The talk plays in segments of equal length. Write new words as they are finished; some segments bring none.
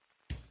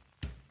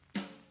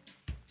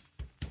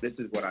this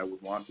is what I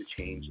would want to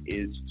change,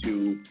 is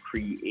to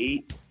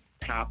create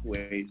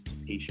pathways to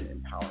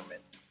patient empowerment.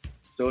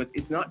 So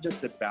it's not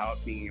just about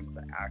being able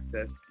to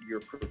access your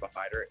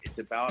provider, it's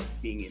about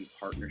being in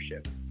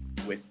partnership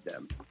with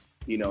them.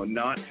 You know,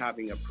 not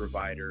having a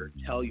provider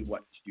tell you what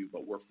to do,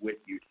 but work with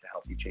you to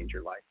help you change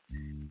your life.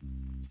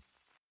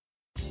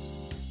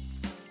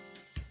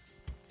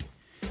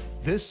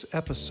 This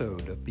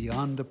episode of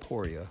Beyond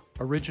Aporia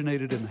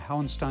originated in the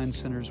Hauenstein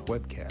Center's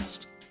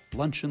webcast,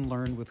 Lunch and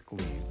Learn with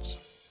Gleaves,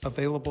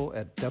 available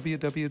at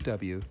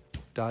www.gvsu.edu/HC.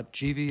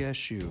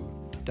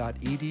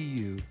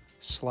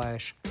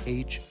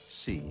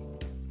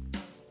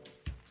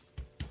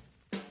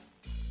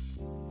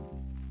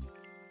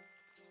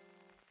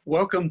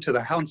 Welcome to the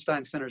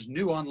Hauenstein Center's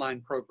new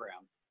online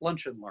program,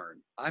 Lunch and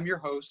Learn. I'm your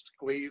host,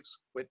 Gleaves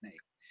Whitney.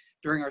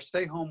 During our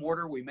stay-home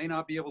order, we may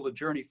not be able to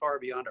journey far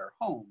beyond our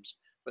homes,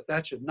 but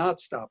that should not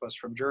stop us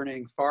from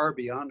journeying far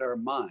beyond our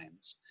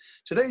minds.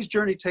 Today's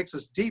journey takes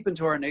us deep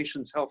into our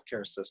nation's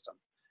healthcare system.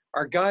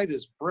 Our guide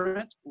is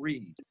Brent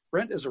Reed.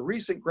 Brent is a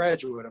recent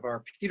graduate of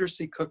our Peter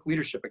C. Cook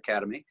Leadership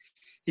Academy.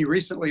 He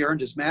recently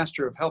earned his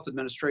Master of Health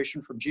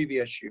Administration from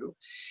GVSU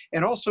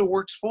and also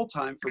works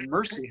full-time for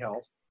Mercy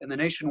Health and the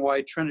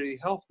nationwide Trinity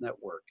Health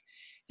Network.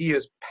 He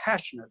is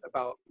passionate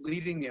about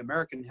leading the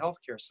American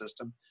healthcare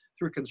system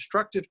through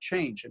constructive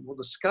change and will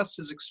discuss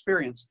his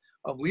experience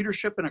of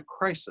leadership in a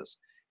crisis,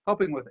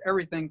 helping with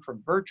everything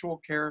from virtual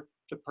care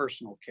to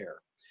personal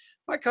care.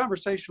 My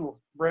conversation with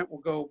Brent will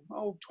go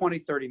 20,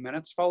 30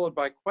 minutes, followed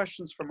by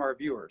questions from our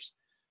viewers.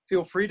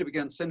 Feel free to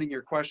begin sending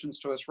your questions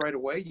to us right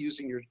away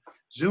using your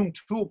Zoom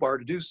toolbar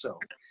to do so.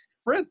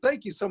 Brent,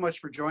 thank you so much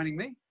for joining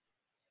me.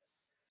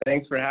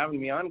 Thanks for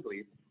having me on,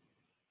 Gleaves.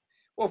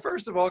 Well,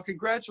 first of all,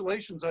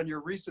 congratulations on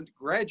your recent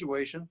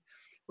graduation,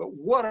 but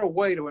what a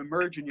way to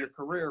emerge in your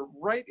career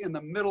right in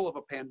the middle of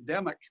a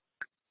pandemic.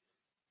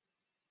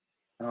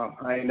 Oh,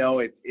 I know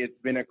it's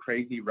been a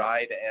crazy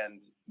ride,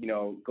 and you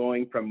know,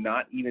 going from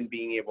not even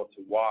being able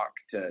to walk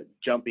to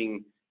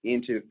jumping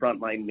into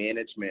frontline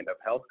management of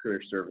healthcare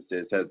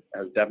services has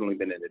definitely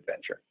been an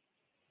adventure.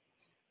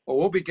 Well,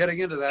 we'll be getting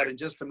into that in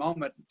just a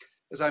moment.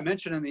 As I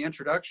mentioned in the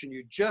introduction,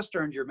 you just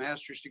earned your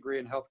master's degree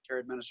in healthcare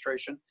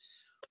administration.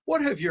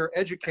 What have your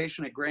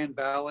education at Grand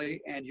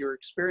Valley and your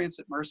experience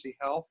at Mercy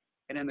Health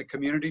and in the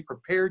community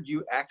prepared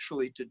you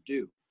actually to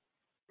do?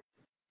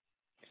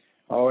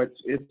 Oh,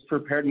 it's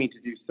prepared me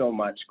to do so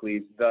much,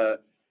 Gleaves.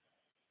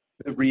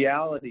 The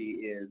reality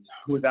is,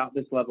 without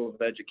this level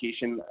of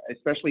education,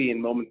 especially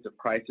in moments of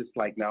crisis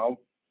like now,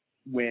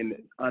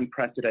 when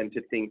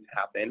unprecedented things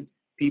happen,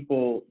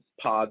 people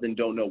pause and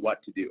don't know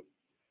what to do,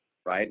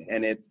 right?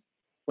 And it's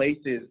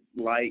places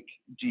like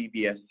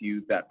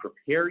GVSU that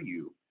prepare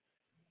you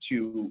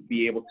to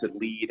be able to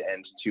lead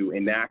and to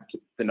enact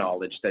the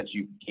knowledge that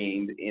you've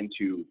gained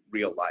into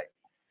real life.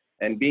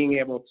 And being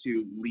able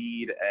to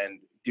lead and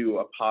do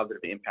a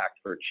positive impact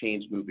for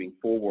change moving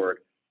forward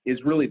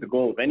is really the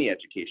goal of any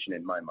education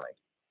in my mind,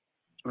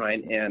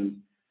 right?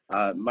 And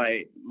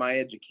my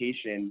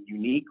education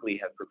uniquely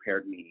has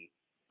prepared me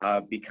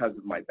because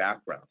of my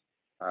background.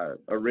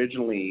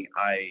 Originally,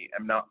 I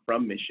am not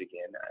from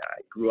Michigan.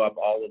 I grew up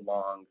all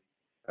along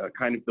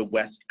kind of the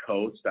West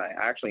Coast. I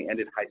actually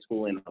ended high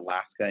school in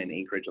Alaska, in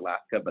Anchorage,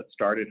 Alaska, but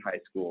started high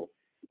school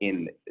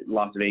in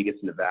Las Vegas,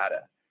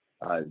 Nevada.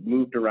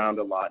 Moved around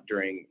a lot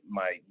during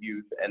my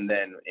youth, and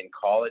then in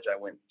college I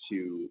went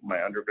to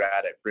my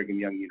undergrad at Brigham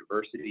Young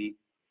University,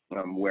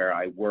 where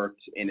I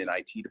worked in an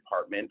IT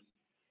department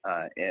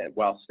and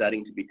while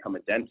studying to become a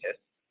dentist,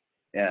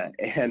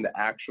 and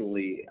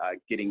actually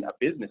getting a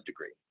business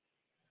degree.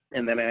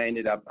 And then I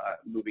ended up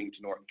moving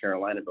to North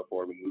Carolina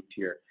before we moved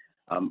here.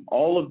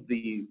 All of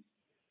these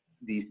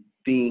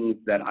things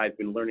that I've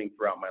been learning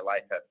throughout my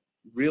life have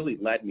really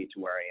led me to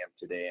where I am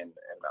today, and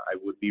I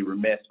would be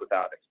remiss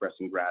without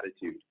expressing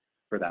gratitude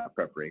for that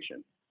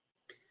preparation.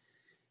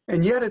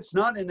 And yet it's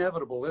not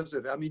inevitable, is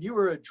it? I mean, you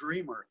were a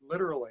dreamer,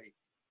 literally,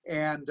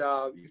 and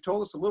you've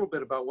told us a little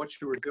bit about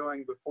what you were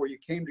doing before you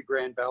came to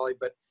Grand Valley,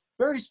 but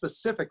very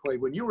specifically,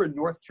 when you were in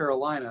North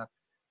Carolina,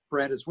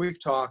 Brent, as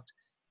we've talked,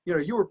 you know,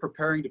 you were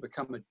preparing to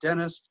become a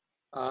dentist,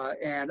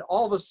 and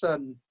all of a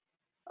sudden,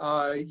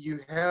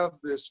 you have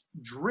this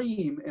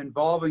dream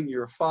involving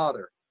your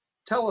father.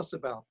 Tell us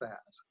about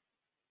that.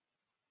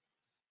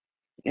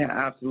 Yeah,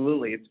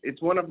 absolutely.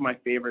 It's one of my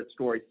favorite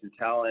stories to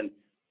tell. And,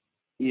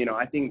 you know,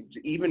 I think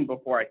even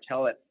before I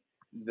tell it,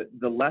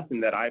 the lesson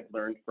that I've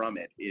learned from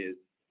it is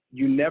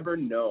you never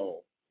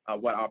know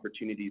what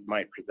opportunities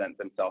might present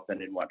themselves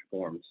and in what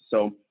forms.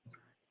 So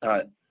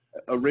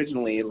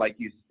originally, like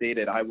you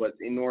stated, I was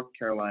in North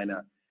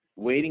Carolina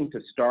waiting to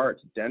start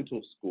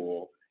dental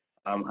school.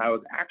 I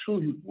was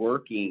actually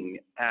working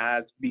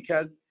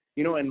because,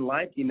 you know, in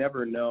life, you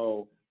never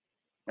know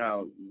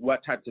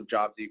what types of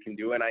jobs you can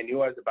do. And I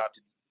knew I was about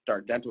to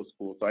start dental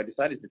school. So I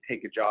decided to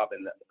take a job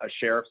in a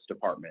sheriff's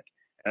department.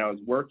 And I was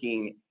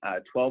working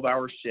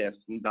 12-hour shifts,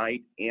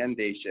 night and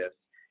day shifts,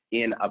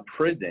 in a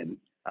prison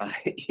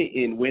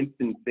in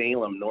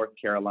Winston-Salem, North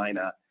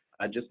Carolina,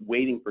 just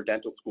waiting for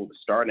dental school to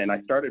start. And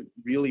I started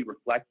really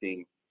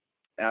reflecting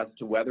as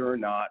to whether or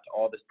not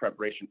all this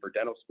preparation for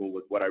dental school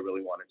was what I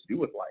really wanted to do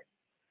with life.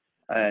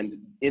 And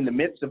in the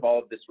midst of all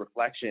of this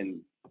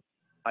reflection,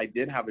 I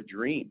did have a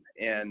dream.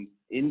 And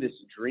in this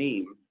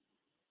dream,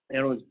 and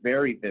it was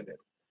very vivid,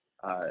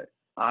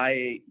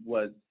 I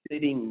was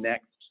sitting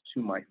next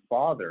to my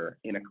father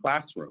in a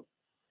classroom,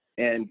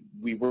 and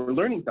we were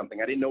learning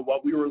something. I didn't know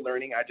what we were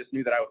learning. I just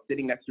knew that I was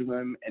sitting next to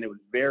him, and it was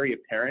very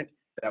apparent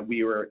that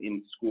we were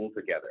in school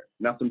together.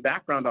 Now, some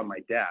background on my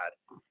dad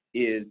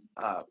is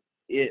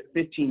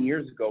 15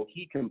 years ago,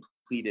 he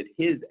completed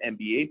his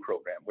MBA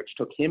program, which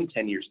took him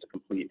 10 years to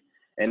complete.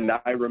 And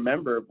I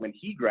remember when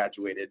he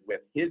graduated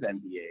with his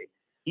MBA,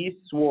 he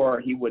swore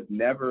he would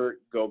never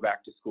go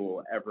back to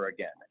school ever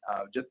again,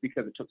 just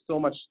because it took so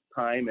much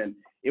time, and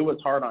it was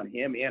hard on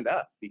him and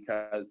us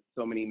because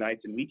so many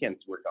nights and weekends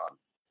were gone.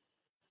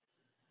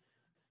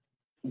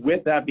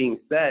 With that being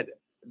said,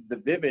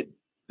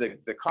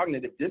 the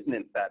cognitive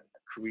dissonance that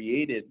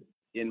created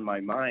in my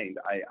mind,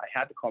 I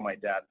had to call my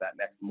dad that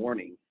next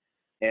morning.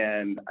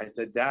 And I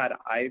said, Dad,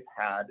 I've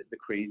had the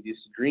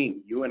craziest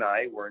dream. You and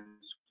I were in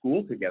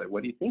school together.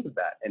 What do you think of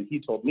that? And he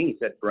told me, he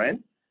said,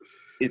 Brent,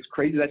 it's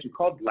crazy that you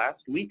called. Last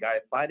week, I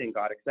applied and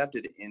got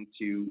accepted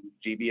into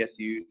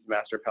GVSU's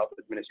Master of Health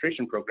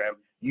Administration program.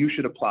 You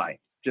should apply.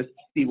 Just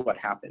see what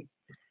happens.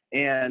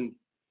 And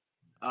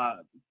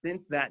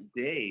since that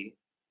day,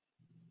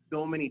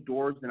 so many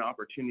doors and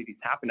opportunities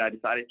happened. I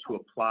decided to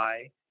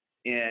apply,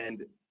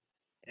 and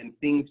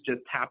things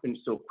just happened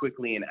so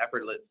quickly and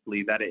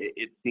effortlessly that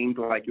it seemed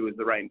like it was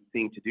the right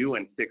thing to do.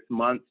 And 6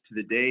 months to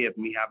the day of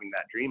me having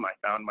that dream, I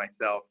found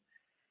myself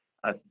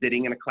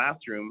sitting in a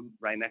classroom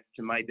right next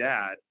to my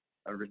dad,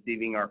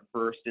 receiving our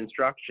first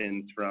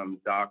instructions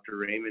from Dr.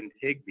 Raymond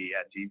Higbee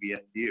at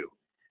GVSU.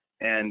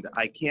 And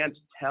I can't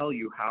tell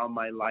you how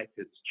my life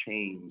has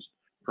changed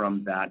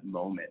from that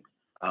moment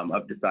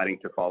of deciding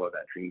to follow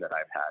that dream that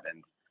I've had.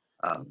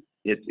 And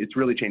it's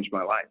really changed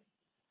my life.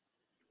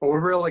 Well,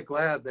 we're really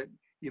glad that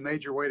you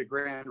made your way to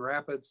Grand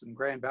Rapids and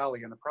Grand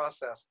Valley in the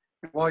process.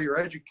 And while your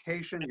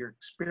education, your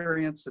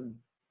experience, and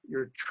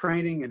your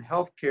training in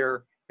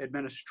healthcare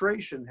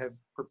administration have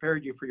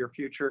prepared you for your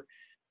future,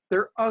 there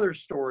are other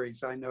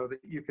stories I know that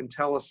you can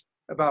tell us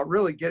about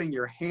really getting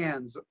your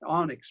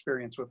hands-on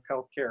experience with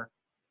healthcare.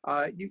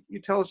 You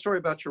tell a story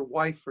about your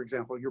wife, for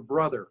example, your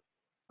brother.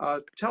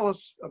 Tell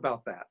us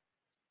about that.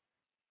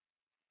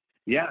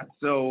 Yeah,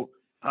 so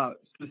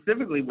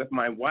specifically with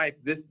my wife,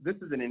 this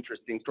is an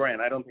interesting story,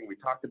 and I don't think we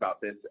talked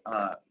about this,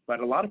 but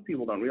a lot of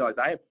people don't realize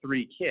I have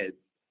 3 kids,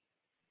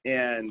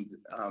 and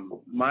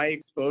my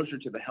exposure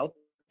to the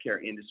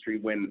healthcare industry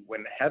when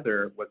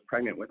Heather was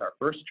pregnant with our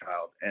first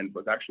child and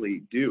was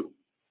actually due,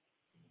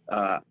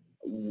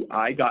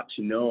 I got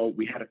to know,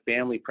 we had a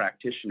family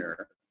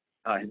practitioner,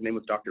 his name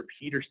was Dr.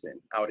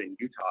 Peterson out in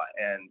Utah,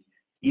 and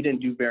he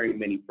didn't do very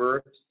many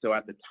births. So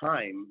at the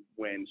time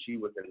when she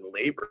was in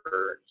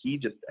labor, he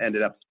just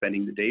ended up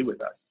spending the day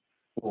with us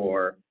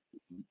for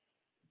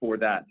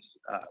that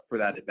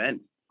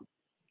event.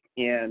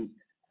 And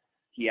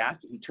he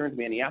turned to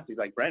me and he asked, he's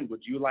like, Brent,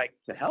 would you like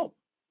to help?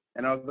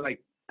 And I was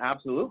like,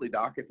 absolutely,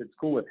 Doc, if it's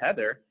cool with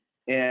Heather.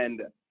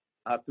 And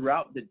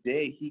throughout the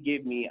day, he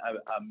gave me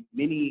a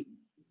mini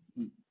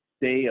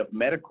day of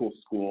medical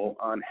school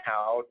on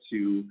how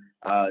to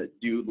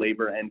do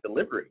labor and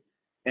delivery.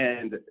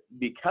 And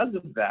because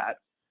of that,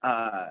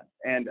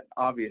 and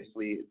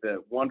obviously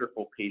the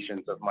wonderful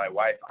patience of my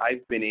wife,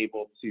 I've been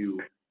able to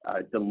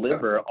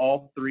deliver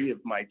all 3 of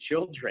my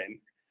children,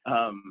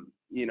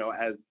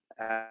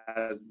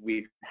 as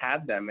we've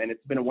had them. And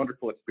it's been a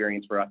wonderful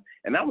experience for us.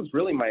 And that was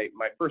really my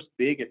first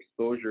big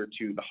exposure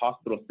to the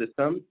hospital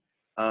system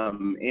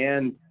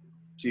and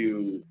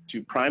to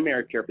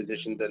primary care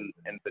physicians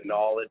and the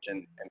knowledge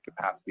and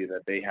capacity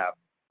that they have.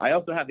 I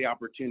also had the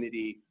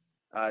opportunity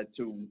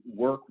to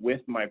work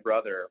with my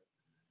brother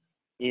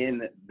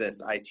in this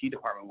IT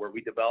department where we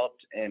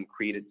developed and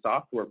created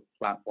software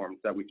platforms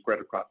that we spread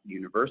across the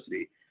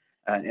university.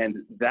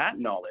 And that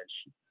knowledge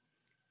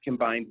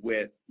combined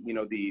with,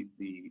 the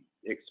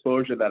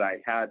exposure that I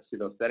had to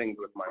those settings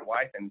with my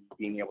wife and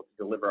being able to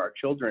deliver our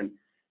children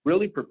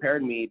really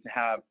prepared me to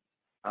have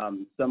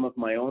some of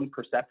my own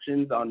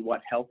perceptions on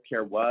what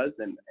healthcare was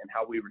and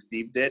how we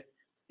received it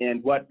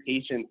and what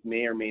patients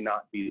may or may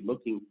not be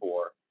looking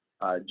for.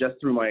 Just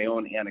through my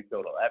own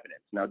anecdotal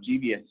evidence. Now,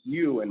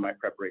 GVSU in my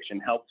preparation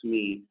helped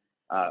me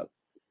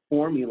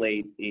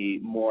formulate a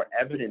more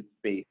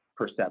evidence-based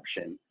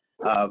perception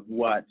of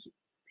what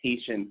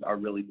patients are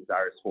really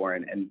desirous for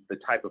and the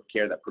type of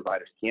care that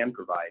providers can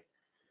provide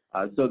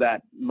so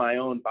that my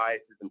own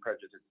biases and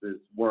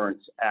prejudices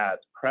weren't as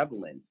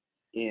prevalent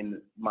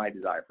in my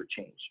desire for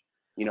change.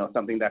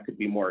 Something that could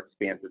be more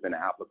expansive and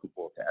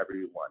applicable to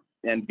everyone.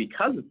 And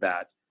because of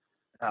that,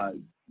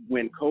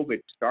 when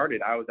COVID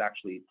started, I was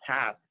actually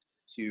tasked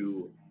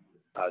to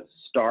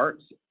start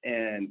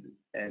and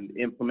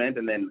implement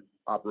and then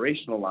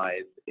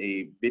operationalize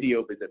a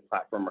video visit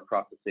platform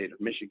across the state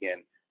of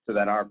Michigan so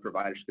that our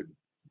providers could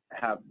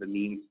have the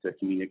means to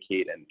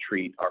communicate and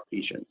treat our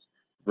patients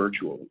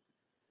virtually.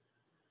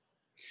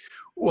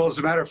 Well, as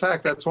a matter of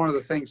fact, that's one of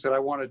the things that I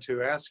wanted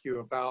to ask you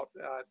about.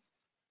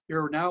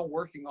 You're now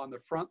working on the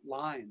front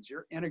lines.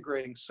 You're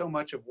integrating so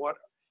much of what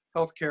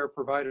healthcare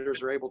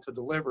providers are able to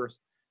deliver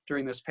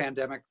during this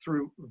pandemic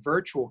through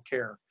virtual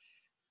care.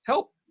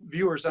 Help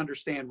viewers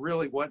understand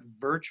really what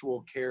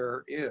virtual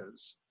care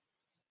is.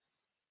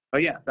 Oh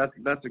yeah,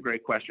 that's a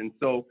great question.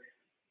 So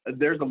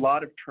there's a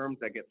lot of terms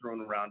that get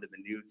thrown around in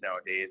the news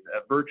nowadays.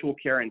 Virtual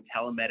care and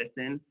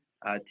telemedicine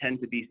tend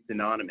to be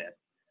synonymous,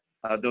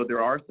 though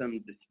there are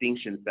some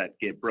distinctions that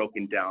get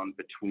broken down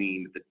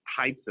between the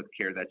types of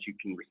care that you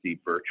can receive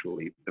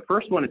virtually. The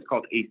first one is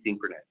called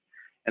asynchronous,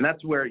 and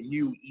that's where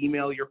you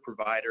email your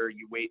provider,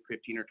 you wait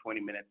 15 or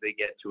 20 minutes, they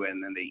get to it,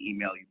 and then they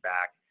email you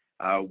back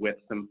with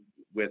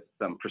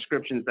some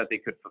prescriptions that they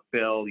could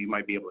fulfill. You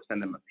might be able to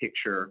send them a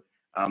picture,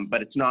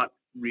 but it's not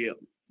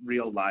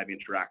real live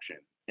interaction.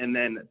 And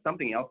then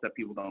something else that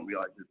people don't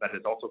realize is that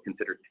it's also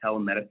considered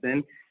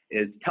telemedicine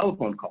is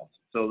telephone calls.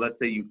 So let's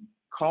say you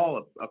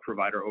call a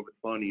provider over the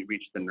phone and you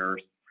reach the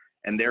nurse,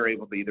 and they're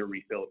able to either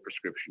refill a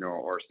prescription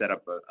or set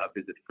up a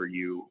visit for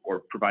you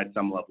or provide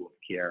some level of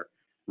care.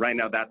 Right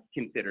now, that's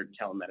considered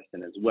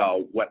telemedicine as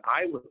well. What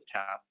I was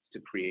tasked to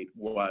create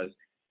was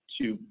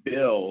to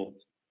build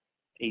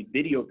a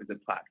video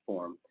visit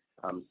platform.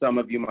 Some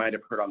of you might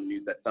have heard on the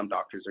news that some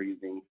doctors are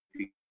using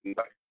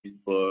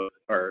Facebook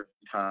or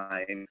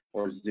Time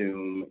or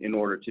Zoom in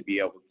order to be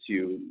able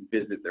to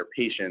visit their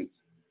patients.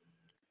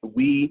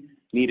 We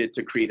needed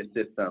to create a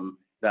system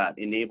that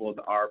enabled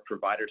our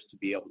providers to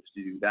be able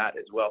to do that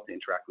as well, to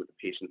interact with the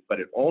patients, but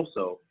it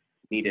also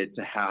needed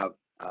to have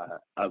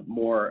a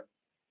more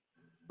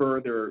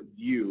further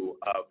view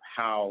of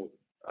how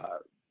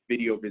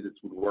video visits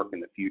would work in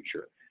the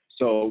future.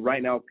 So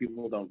right now,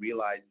 people don't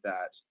realize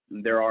that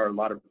there are a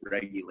lot of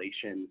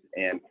regulations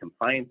and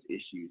compliance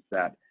issues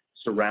that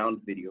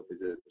surround video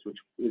visits, which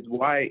is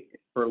why,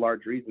 for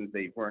large reasons,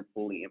 they weren't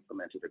fully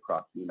implemented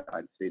across the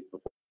United States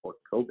before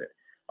COVID.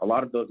 A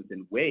lot of those have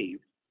been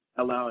waived,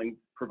 allowing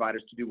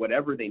providers to do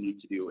whatever they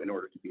need to do in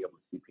order to be able to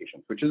see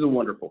patients, which is a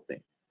wonderful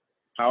thing.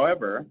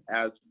 However,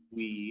 as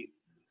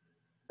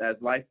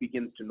life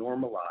begins to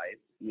normalize,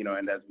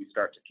 and as we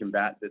start to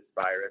combat this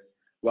virus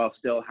while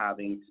still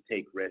having to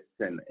take risks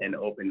and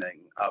opening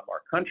up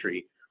our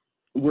country,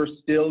 we're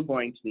still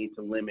going to need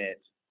to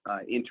limit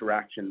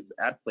interactions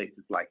at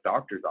places like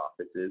doctors'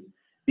 offices,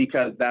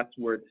 because that's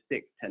where the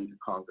sick tend to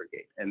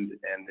congregate. And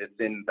it's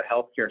in the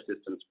healthcare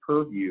system's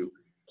purview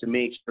to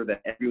make sure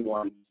that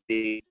everyone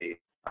stays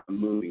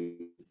moving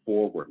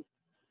forward.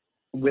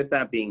 With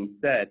that being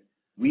said,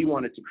 we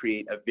wanted to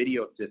create a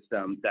video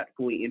system that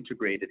fully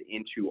integrated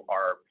into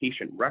our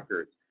patient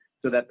records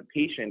so that the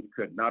patient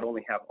could not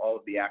only have all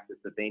of the access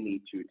that they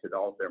need to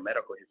all of their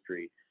medical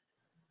history,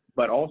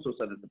 but also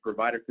so that the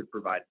provider could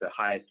provide the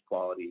highest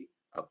quality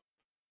of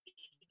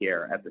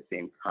care at the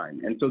same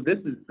time. And so this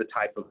is the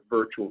type of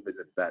virtual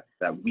visits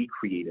that we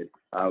created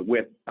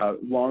with a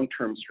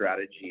long-term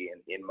strategy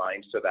in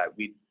mind, so that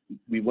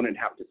we wouldn't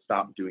have to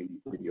stop doing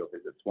these video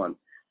visits once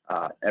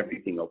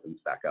everything opens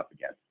back up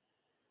again.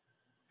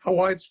 How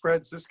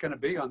widespread is this going to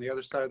be on the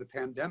other side of the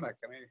pandemic?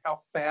 I mean, how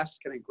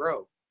fast can it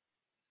grow?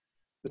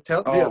 The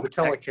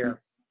telecare.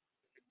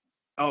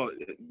 Oh,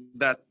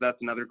 that's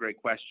another great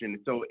question.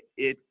 So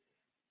it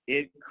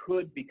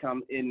could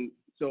become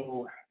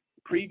so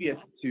previous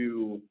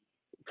to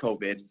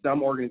COVID,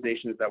 some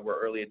organizations that were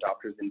early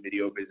adopters in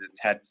video visits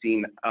had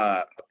seen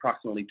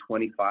approximately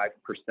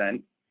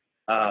 25%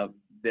 of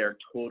their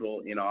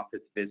total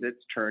in-office visits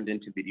turned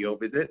into video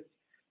visits,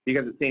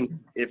 because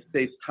it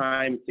saves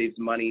time, it saves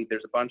money.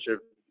 There's a bunch of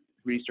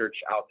research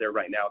out there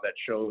right now that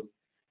shows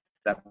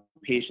that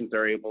patients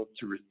are able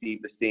to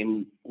receive the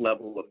same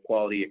level of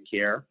quality of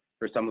care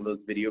for some of those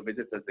video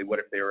visits as they would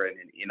if they were in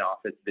an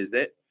in-office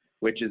visit,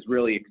 which is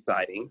really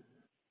exciting.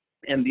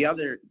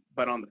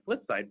 But on the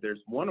flip side,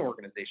 there's one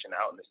organization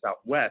out in the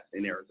Southwest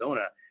in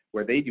Arizona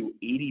where they do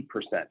 80%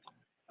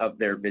 of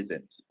their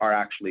visits are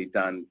actually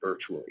done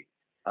virtually.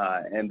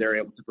 And they're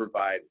able to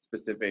provide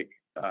specific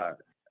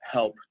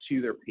help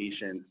to their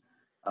patients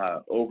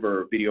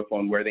over video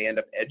phone, where they end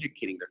up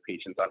educating their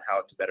patients on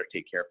how to better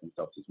take care of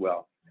themselves as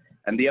well.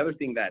 And the other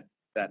thing that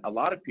a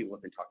lot of people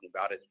have been talking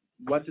about is,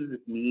 what does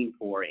this mean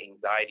for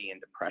anxiety and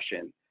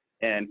depression,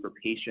 and for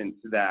patients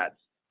that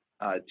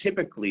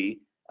typically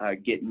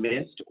get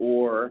missed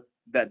or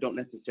that don't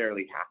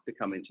necessarily have to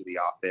come into the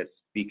office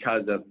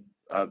because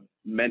of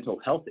mental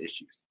health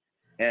issues.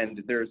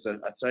 And there's a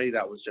study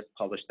that was just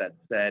published that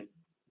said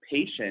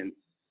patients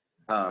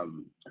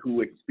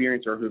who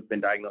experience or who've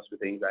been diagnosed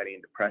with anxiety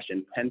and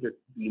depression tend to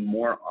be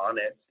more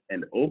honest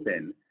and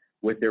open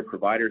with their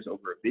providers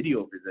over a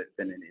video visit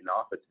than an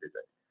in-office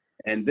visit.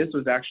 And this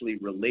was actually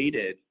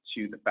related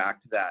to the fact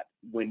that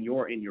when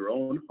you're in your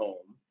own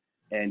home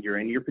and you're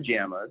in your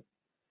pajamas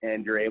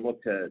and you're able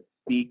to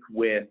speak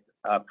with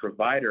a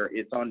provider,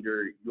 it's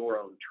under your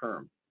own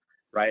terms,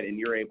 right? And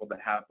you're able to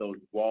have those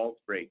walls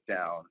break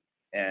down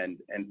and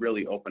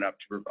really open up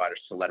to providers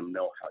to let them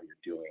know how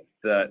you're doing.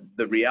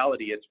 The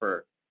reality is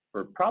for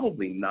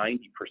probably 90%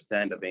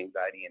 of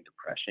anxiety and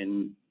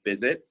depression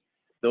visits,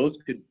 those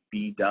could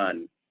be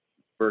done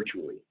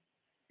virtually,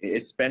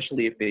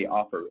 especially if they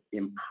offer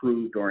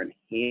improved or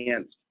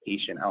enhanced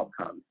patient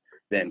outcomes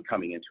than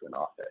coming into an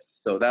office.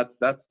 So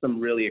that's some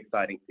really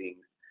exciting things,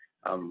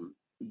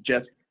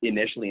 just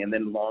initially. And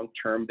then long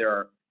term,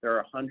 there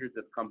are hundreds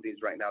of companies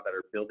right now that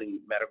are building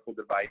medical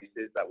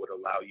devices that would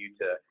allow you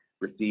to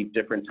receive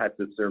different types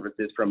of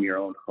services from your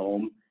own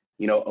home.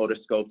 You know,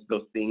 otoscopes,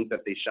 those things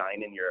that they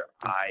shine in your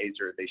eyes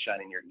or they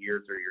shine in your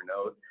ears or your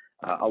nose.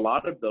 A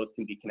lot of those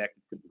can be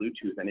connected to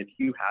Bluetooth. And if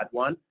you had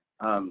one,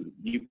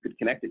 you could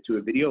connect it to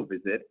a video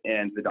visit,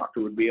 and the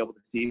doctor would be able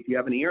to see if you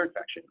have an ear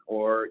infection,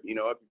 or, you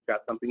know, if you've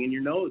got something in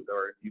your nose,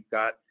 or if you've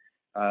got,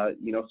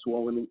 you know,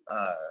 swollen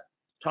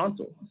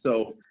tonsils.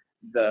 So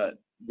the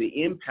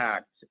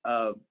impact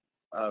of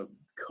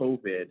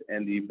COVID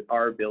and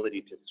our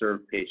ability to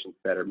serve patients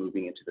better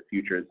moving into the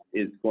future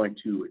is going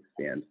to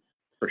expand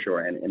for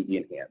sure and be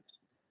enhanced.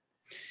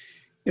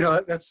 You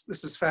know, this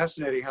is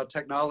fascinating how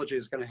technology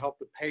is going to help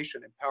the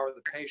patient, empower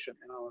the patient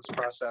in all this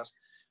process.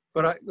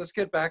 But let's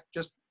get back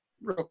just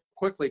real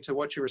quickly to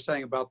what you were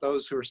saying about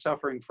those who are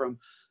suffering from,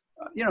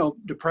 you know,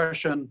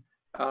 depression,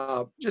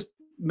 just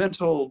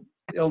mental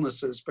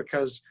illnesses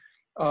because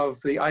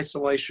of the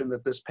isolation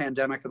that this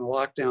pandemic and the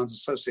lockdowns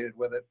associated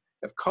with it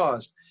have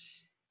caused.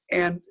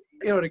 And,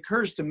 you know, it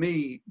occurs to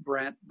me,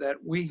 Brent, that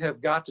we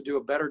have got to do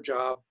a better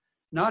job,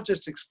 not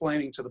just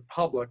explaining to the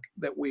public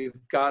that we've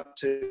got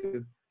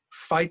to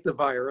fight the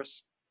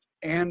virus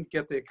and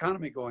get the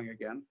economy going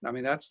again. I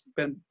mean, that's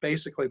been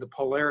basically the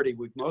polarity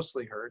we've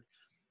mostly heard.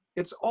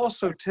 It's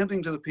also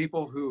tending to the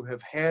people who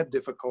have had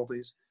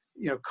difficulties,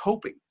 you know,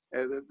 coping,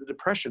 the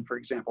depression, for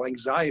example,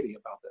 anxiety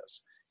about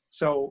this.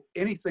 So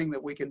anything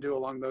that we can do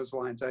along those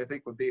lines, I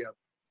think would be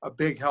a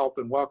big help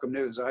and welcome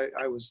news.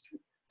 I was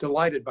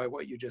delighted by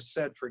what you just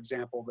said, for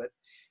example, that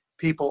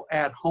people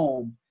at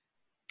home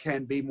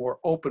can be more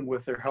open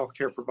with their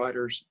healthcare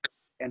providers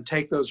and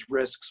take those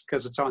risks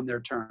because it's on their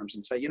terms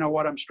and say, you know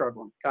what, I'm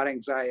struggling, got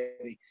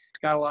anxiety,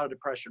 got a lot of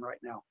depression right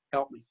now,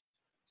 help me.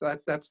 So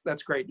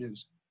that's great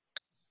news.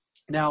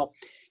 Now,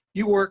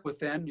 you work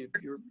within,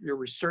 you're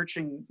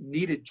researching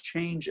needed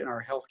change in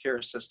our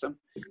healthcare system.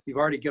 You've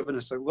already given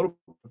us a little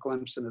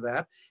glimpse into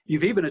that.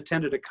 You've even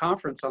attended a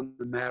conference on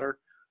the matter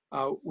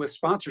with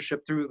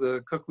sponsorship through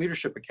the Cook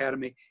Leadership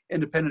Academy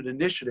Independent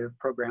Initiative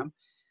program.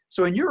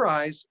 So in your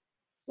eyes,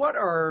 what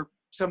are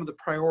some of the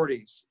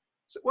priorities?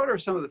 What are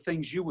some of the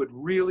things you would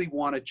really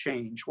want to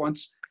change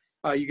once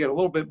you get a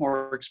little bit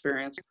more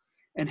experience?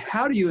 And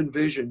how do you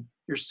envision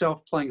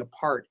yourself playing a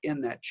part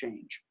in that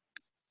change?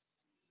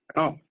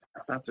 Oh,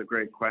 that's a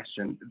great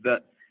question.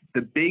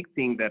 The big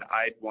thing that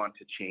I'd want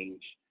to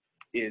change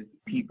is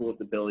people's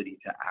ability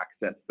to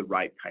access the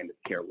right kind of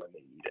care when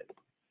they need it.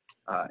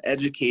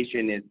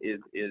 Education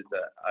is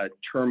a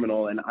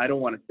terminal, and I don't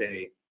want to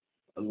say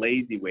a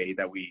lazy way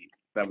that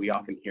we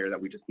often hear,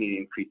 that we just need to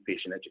increase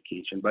patient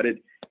education, but it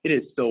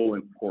is so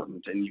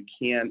important, and you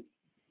can't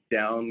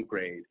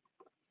downgrade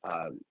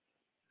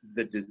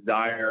the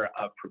desire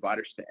of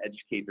providers to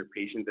educate their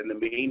patients. And the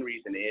main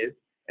reason is,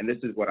 and this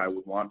is what I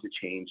would want to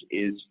change,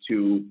 is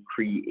to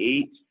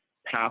create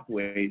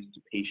pathways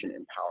to patient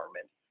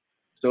empowerment.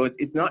 So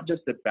it's not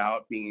just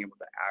about being able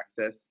to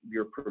access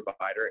your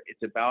provider,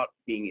 it's about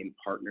being in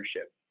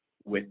partnership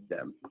with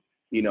them.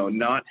 You know,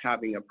 not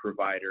having a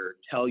provider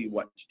tell you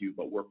what to do,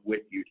 but work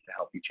with you to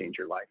help you change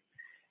your life.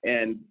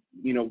 And,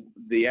 you know,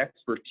 the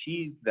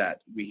expertise that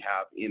we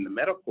have in the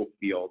medical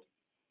field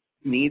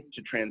needs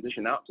to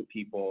transition out to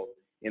people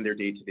in their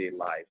day-to-day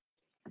life.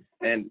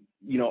 And,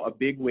 you know, a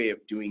big way of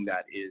doing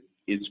that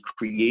is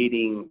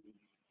creating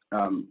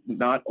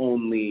not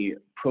only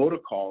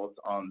protocols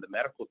on the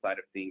medical side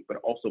of things, but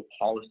also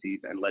policies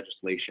and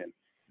legislation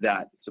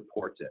that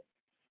supports it.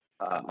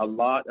 A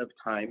lot of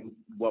times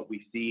what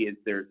we see is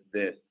there's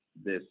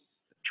this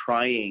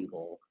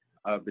triangle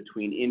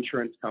between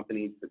insurance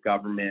companies, the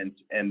government,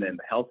 and then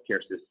the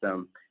healthcare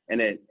system,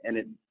 and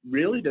it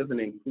really doesn't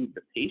include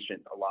the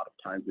patient a lot of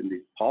times in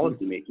these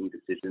policy-making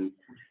decisions,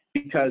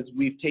 because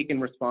we've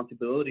taken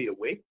responsibility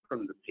away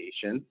from the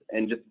patients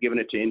and just given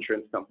it to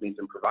insurance companies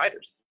and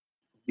providers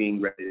being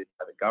regulated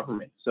by the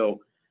government. So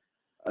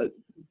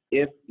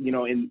if, you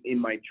know, in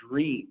my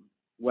dream,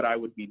 what I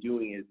would be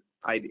doing is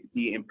I'd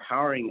be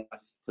empowering us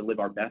to live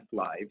our best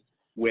lives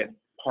with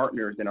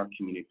partners in our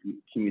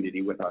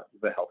community with us,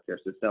 the healthcare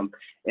system,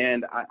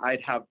 and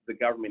I'd have the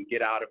government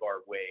get out of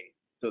our way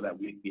so that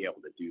we'd be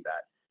able to do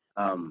that.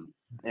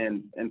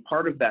 And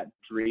part of that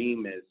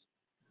dream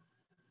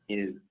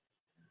is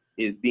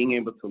being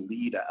able to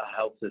lead a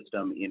health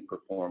system in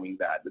performing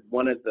that.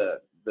 One of the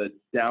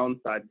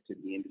downsides to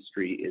the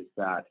industry is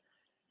that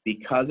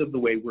because of the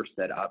way we're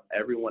set up,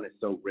 everyone is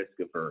so risk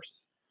averse.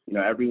 You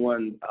know,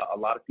 a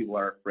lot of people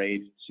are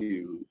afraid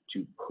to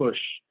push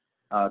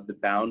the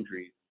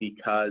boundaries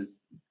because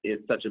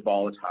it's such a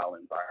volatile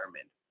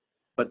environment.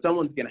 But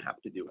someone's going to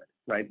have to do it,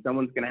 right?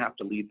 Someone's going to have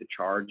to lead the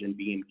charge and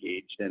be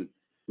engaged and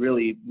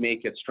really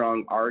make a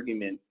strong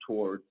argument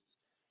towards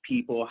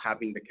people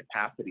having the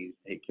capacity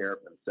to take care of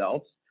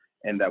themselves,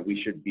 and that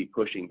we should be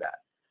pushing that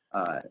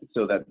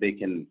so that they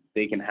can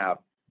have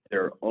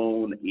their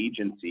own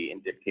agency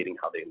in dictating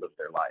how they live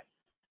their life.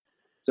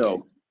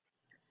 So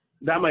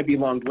that might be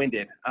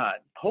long-winded.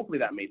 Hopefully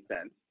that made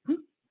sense.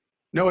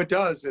 No, it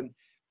does. And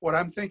what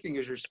I'm thinking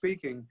as you're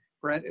speaking,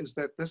 Brent, is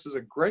that this is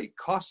a great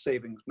cost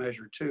savings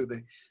measure too.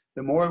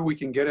 The more we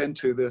can get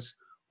into this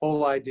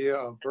whole idea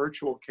of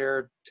virtual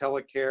care,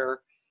 telecare,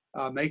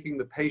 making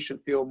the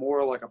patient feel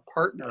more like a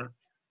partner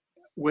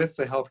with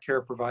the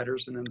healthcare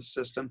providers and in the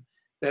system,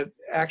 that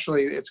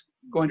actually it's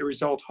going to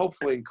result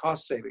hopefully in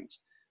cost savings.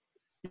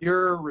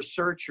 Your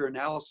research, your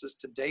analysis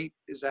to date,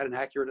 is that an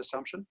accurate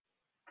assumption?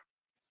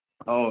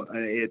 Oh,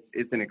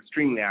 it's an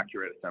extremely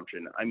accurate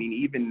assumption. I mean,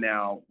 even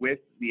now with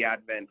the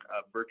advent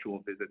of virtual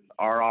visits,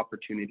 our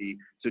opportunity,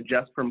 so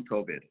just from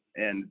COVID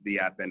and the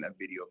advent of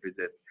video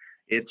visits,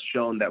 it's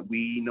shown that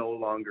we no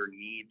longer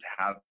need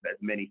to have as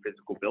many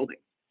physical buildings,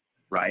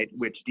 right?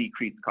 Which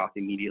decrease cost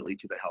immediately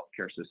to the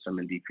healthcare system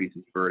and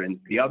decreases burden.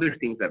 The other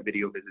things that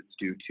video visits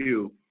do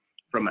too,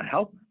 from a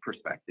health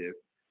perspective,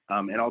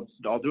 and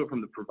I'll do it from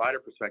the provider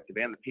perspective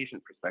and the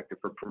patient perspective.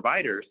 For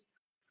providers,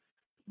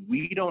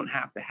 we don't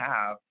have to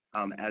have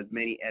as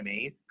many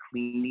MAs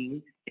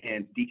cleaning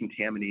and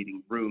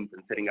decontaminating rooms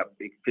and setting up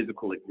big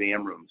physical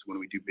exam rooms when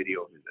we do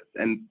video visits.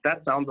 And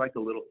that sounds like a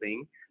little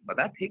thing, but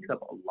that takes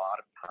up a lot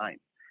of time,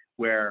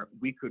 where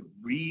we could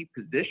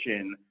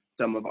reposition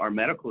some of our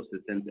medical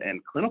assistants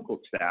and clinical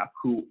staff,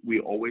 who we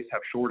always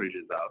have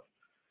shortages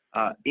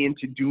of,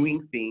 into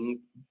doing things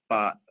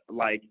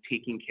like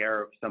taking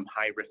care of some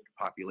high-risk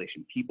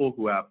population, people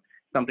who have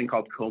something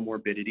called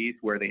comorbidities,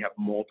 where they have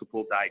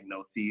multiple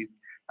diagnoses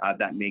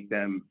that make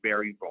them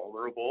very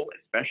vulnerable,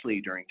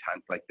 especially during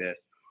times like this.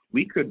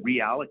 We could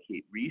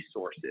reallocate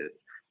resources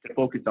to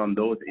focus on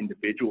those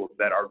individuals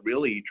that are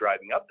really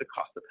driving up the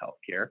cost of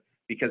healthcare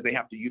because they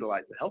have to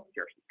utilize the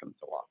healthcare system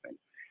so often.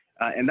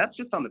 And that's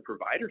just on the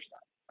provider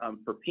side.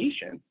 For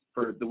patients,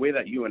 for the way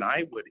that you and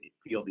I would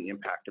feel the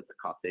impact of the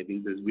cost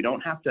savings is we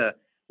don't have to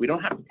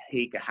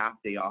take a half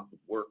day off of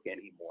work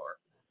anymore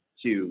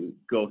to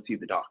go see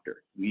the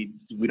doctor. We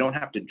don't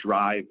have to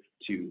drive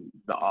to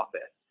the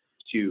office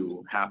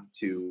to have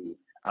to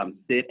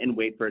sit and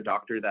wait for a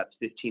doctor that's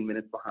 15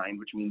 minutes behind,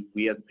 which means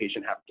we as a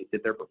patient have to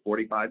sit there for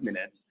 45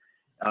 minutes,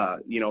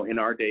 in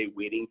our day,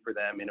 waiting for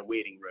them in a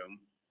waiting room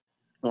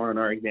or in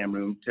our exam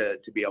room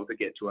to be able to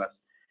get to us.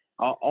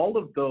 All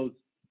of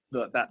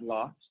that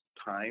lost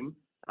time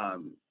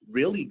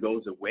really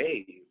goes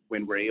away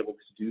when we're able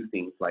to do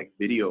things like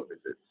video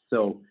visits.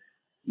 So,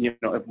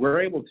 if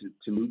we're able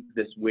to move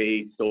this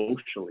way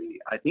socially,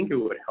 I think it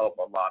would help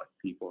a lot of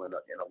people in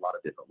a lot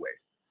of different ways.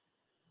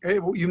 Hey,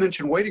 you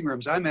mentioned waiting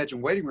rooms. I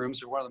imagine waiting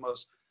rooms are one of the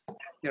most,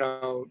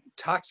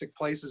 toxic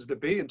places to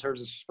be in terms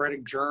of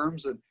spreading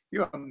germs. And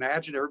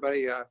imagine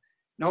everybody,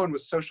 no one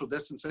with social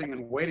distancing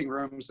in waiting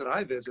rooms that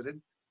I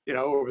visited,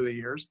 over the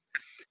years.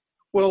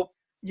 Well,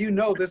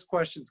 this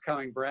question's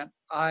coming, Brent.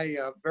 I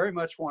very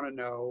much want to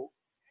know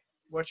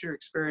what your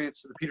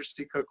experience at the Peter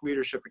C. Cook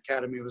Leadership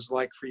Academy was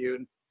like for you,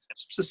 and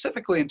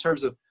specifically in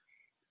terms of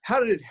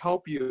how did it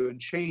help you and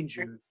change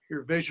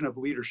your vision of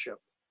leadership?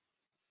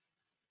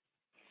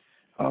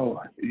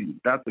 Oh,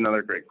 that's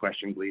another great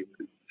question, Glee.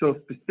 So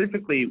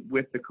specifically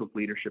with the Cook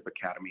Leadership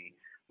Academy,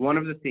 one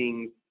of the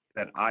things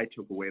that I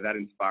took away that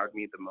inspired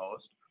me the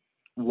most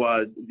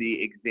was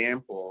the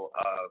example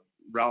of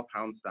Ralph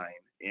Houndstein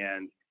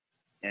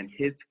and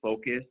his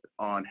focus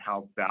on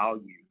how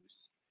values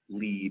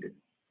lead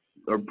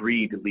or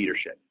breed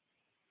leadership.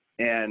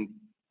 And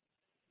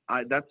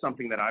that's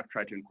something that I've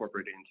tried to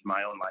incorporate into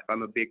my own life.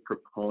 I'm a big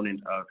proponent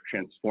of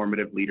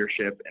transformative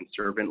leadership and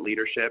servant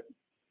leadership,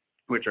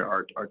 which are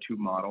our two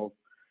models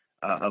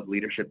of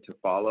leadership to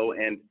follow.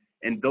 And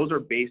those are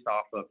based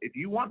off of, if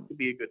you want to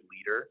be a good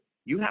leader,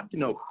 you have to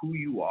know who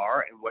you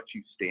are and what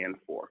you stand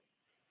for.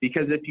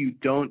 Because if you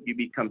don't, you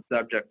become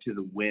subject to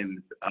the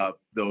whims of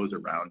those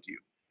around you.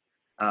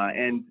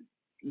 And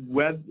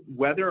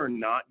whether or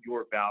not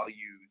your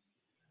values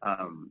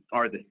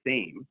are the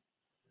same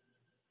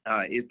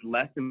is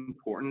less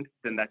important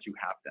than that you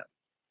have them,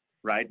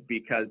 right?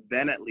 Because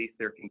then at least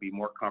there can be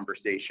more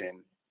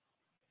conversation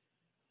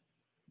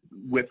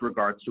with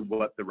regards to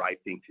what the right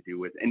thing to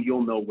do is, and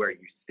you'll know where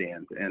you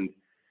stand. And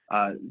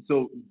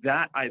so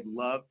that I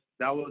loved.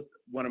 That was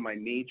one of my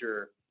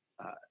major,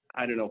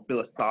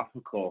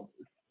 philosophical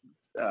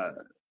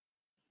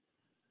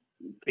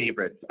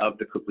favorites of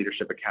the Cook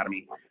Leadership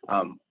Academy.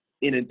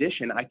 In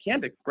addition, I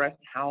can't express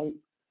how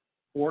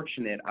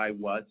fortunate I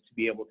was to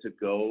be able to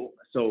go.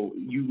 So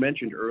you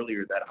mentioned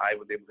earlier that I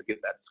was able to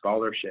get that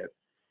scholarship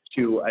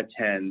to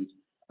attend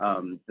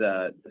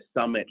the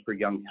Summit for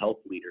Young Health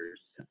Leaders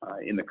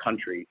in the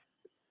country,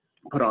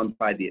 put on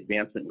by the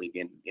Advancement League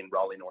in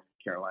Raleigh, North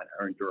Carolina,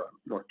 or in Durham,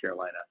 North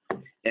Carolina.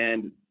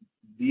 And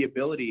the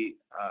ability,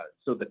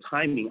 so the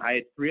timing, I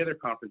had 3 other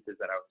conferences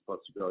that I was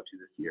supposed to go to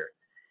this year.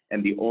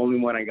 And the only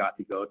one I got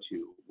to go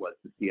to was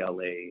the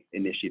CLA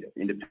initiative,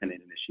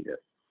 independent initiative.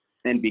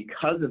 And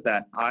because of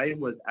that, I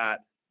was at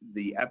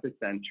the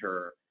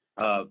epicenter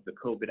of the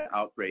COVID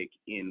outbreak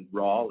in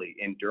Raleigh,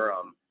 in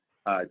Durham,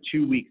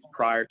 2 weeks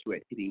prior to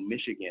it hitting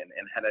Michigan,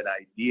 and had an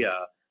idea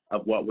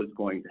of what was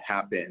going to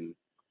happen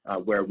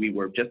where we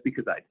were, just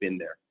because I'd been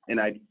there. And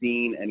I'd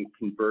seen and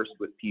conversed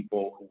with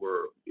people who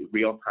were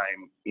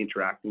real-time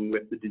interacting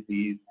with the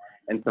disease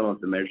and some of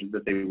the measures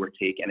that they were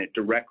taking, and it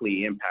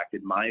directly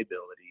impacted my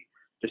ability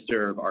to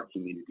serve our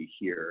community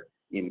here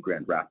in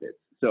Grand Rapids.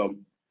 So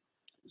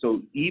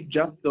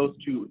just those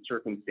two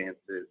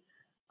circumstances,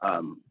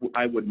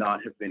 I would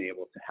not have been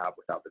able to have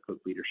without the Cook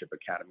Leadership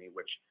Academy,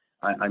 which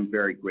I'm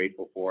very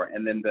grateful for.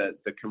 And then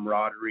the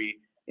camaraderie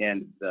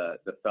and the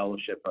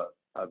fellowship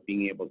of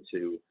being able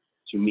to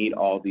meet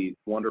all these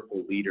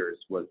wonderful leaders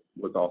was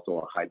also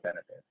a high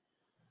benefit.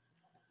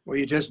 Well,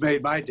 you just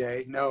made my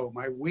day, no,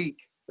 my week.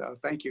 So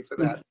thank you for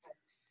that.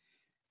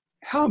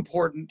 How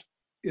important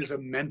is a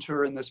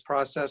mentor in this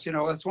process? You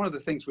know, that's one of the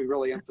things we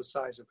really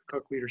emphasize at the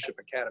Cook Leadership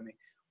Academy.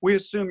 We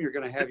assume you're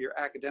going to have your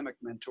academic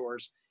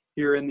mentors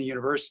here in the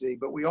university,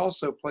 but we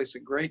also place a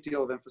great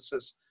deal of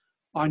emphasis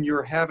on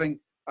your having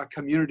a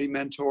community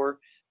mentor.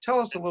 Tell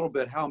us a little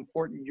bit how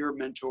important your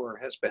mentor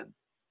has been.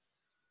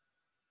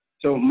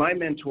 So my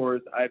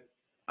mentors,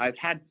 I've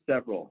had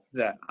several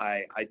that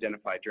I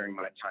identified during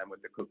my time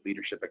with the Cook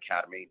Leadership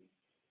Academy,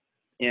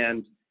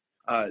 and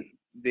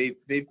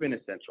they've been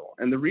essential.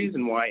 And the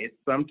reason why is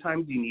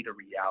sometimes you need a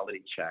reality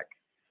check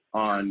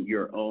on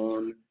your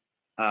own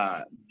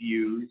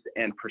views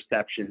and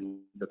perceptions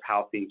of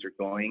how things are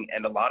going,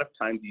 and a lot of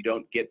times you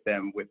don't get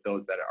them with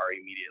those that are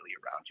immediately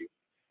around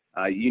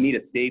you. You need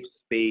a safe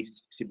space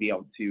to be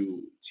able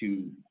to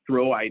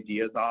throw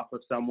ideas off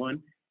of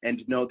someone and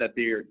to know that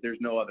there's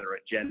no other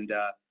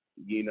agenda.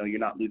 You know, you're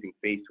not losing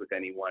face with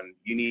anyone.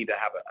 You need to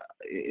have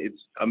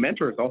a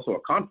mentor is also a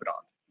confidant,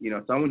 you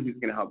know, someone who's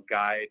going to help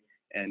guide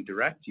and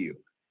direct you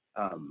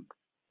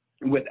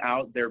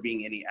without there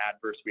being any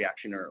adverse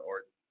reaction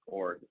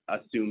or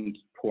assumed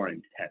poor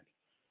intent,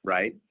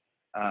 right?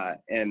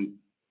 And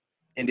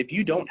if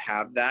you don't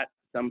have that,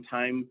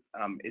 sometimes,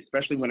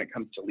 especially when it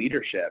comes to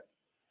leadership,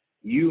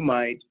 you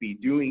might be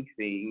doing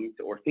things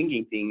or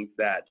thinking things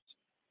that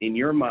in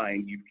your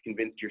mind you've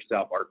convinced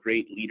yourself are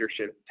great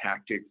leadership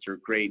tactics or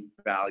great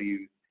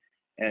values,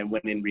 and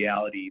when in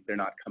reality they're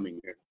not coming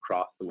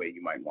across the way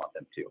you might want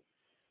them to.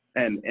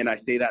 And I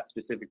say that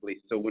specifically,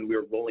 so when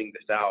we're rolling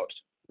this out,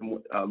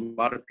 a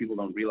lot of people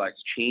don't realize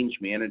change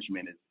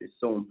management is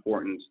so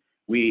important.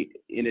 We,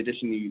 in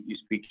addition, you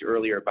speak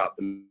earlier about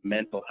the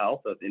mental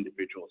health of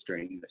individuals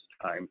during this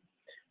time.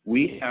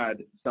 We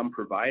had some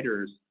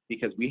providers,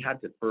 because we had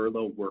to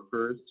furlough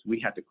workers, we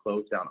had to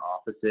close down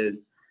offices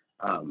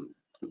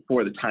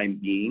for the time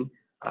being.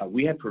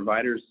 We had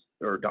providers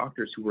or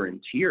doctors who were in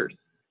tears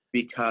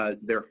because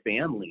their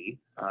family,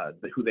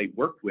 who they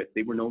worked with,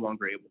 they were no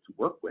longer able to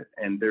work with.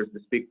 And there's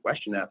this big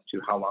question as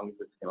to how long is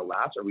this going to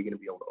last? Are we going to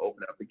be able to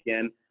open up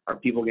again? Are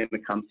people going to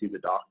come see the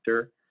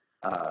doctor?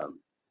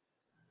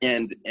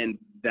 And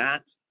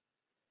that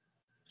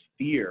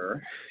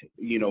fear,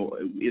 you know,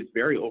 is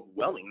very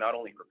overwhelming, not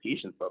only for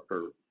patients, but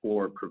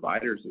for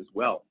providers as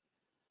well.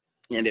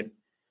 And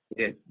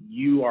if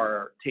you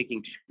are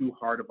taking too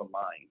hard of a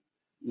line,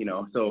 you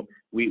know, so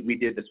we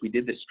did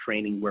this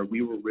training where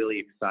we were really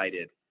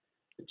excited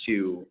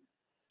to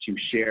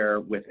share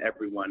with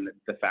everyone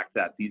the fact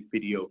that these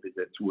video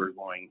visits were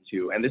going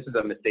to, and this is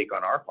a mistake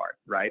on our part,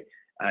 right?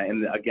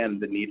 And again,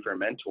 the need for a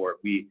mentor,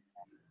 we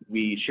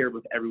shared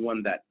with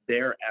everyone that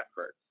their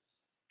efforts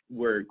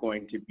were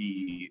going to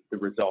be the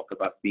result of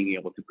us being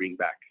able to bring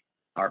back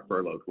our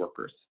furloughed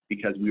workers,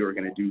 because we were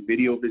going to do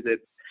video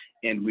visits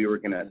and we were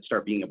going to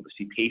start being able to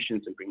see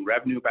patients and bring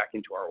revenue back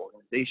into our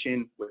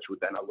organization, which would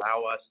then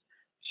allow us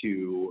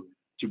to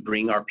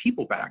bring our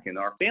people back and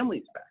our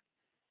families back.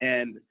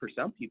 And for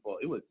some people,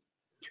 it was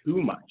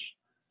too much.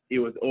 It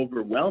was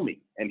overwhelming.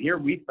 And here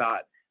we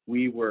thought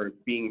we were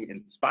being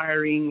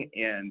inspiring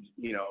and,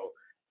 you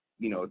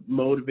know,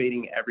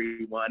 motivating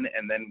everyone.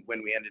 And then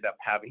when we ended up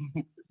having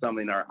some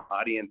in our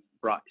audience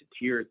brought to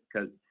tears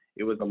because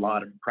it was a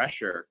lot of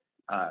pressure,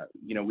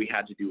 you know, we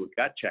had to do a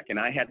gut check. And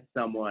I had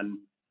someone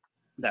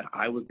that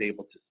I was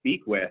able to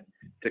speak with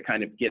to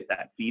kind of get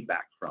that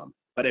feedback from.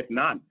 But if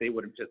not, they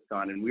would have just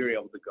gone, and we were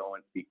able to go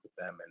and speak with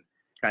them and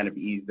kind of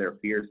ease their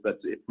fears. But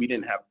if I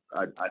didn't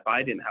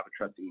have a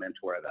trusting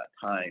mentor at that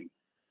time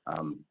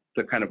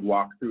to kind of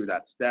walk through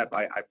that step,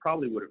 I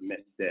probably would have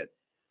missed it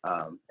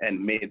and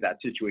made that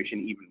situation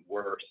even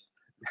worse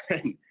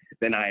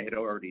than I had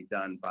already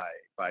done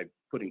by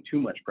putting too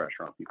much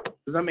pressure on people.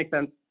 Does that make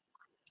sense?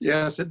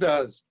 Yes, it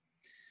does.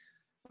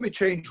 Let me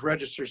change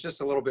registers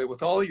just a little bit.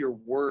 With all your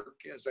work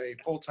as a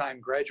full-time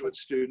graduate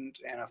student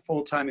and a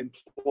full-time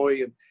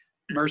employee of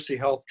Mercy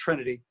Health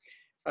Trinity,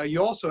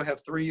 you also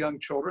have 3 young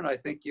children. I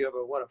think you have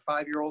a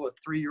 5-year-old,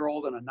 a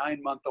 3-year-old, and a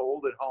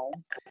 9-month-old at home.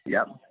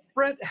 Yep.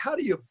 Brent, how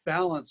do you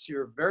balance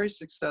your very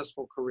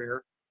successful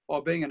career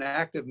while being an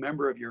active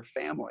member of your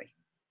family?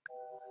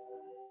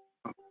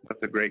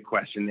 That's a great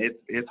question.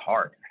 It's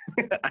hard.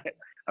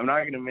 I'm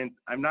not going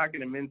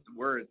to mince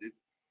words.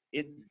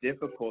 It's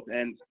difficult.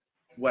 And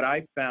what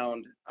I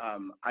found,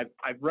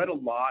 I've read a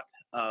lot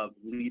of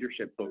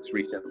leadership books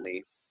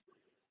recently,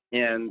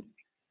 and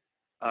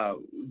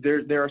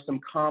there are some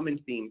common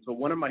themes, but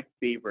one of my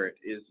favorite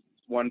is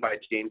one by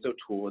James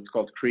O'Toole. It's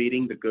called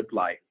Creating the Good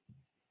Life.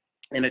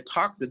 And it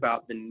talks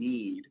about the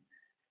need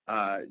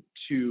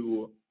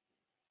to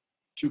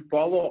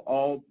follow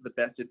all the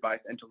best advice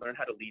and to learn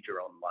how to lead your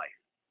own life,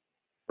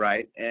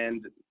 right?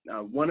 And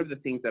one of the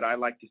things that I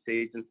like to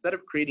say is, instead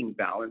of creating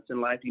balance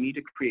in life, you need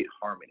to create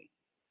harmony.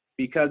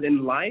 Because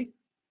in life,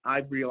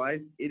 I've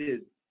realized it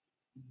is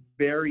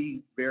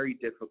very, very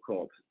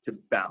difficult to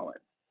balance,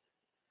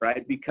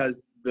 right? Because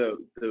the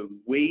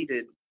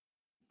weighted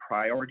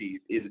priorities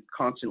is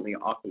constantly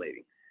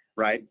oscillating,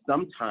 right?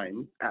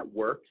 Sometimes at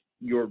work,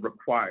 you're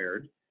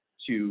required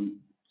to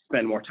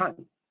spend more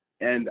time.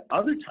 And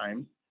other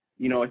times,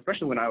 you know,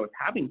 especially when I was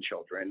having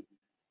children,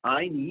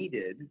 I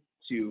needed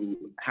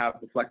to have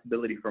the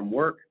flexibility from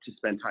work to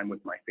spend time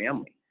with my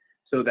family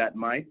so that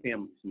my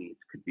family's needs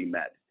could be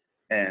met,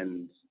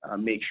 and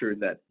make sure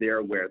that they're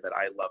aware that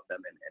I love them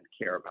and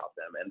care about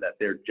them, and that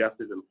they're just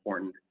as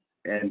important,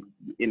 and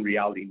in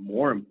reality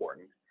more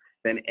important,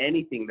 than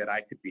anything that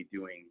I could be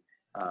doing,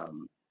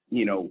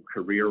 you know,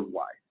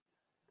 career-wise.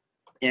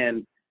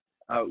 And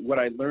what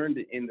I learned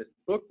in this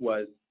book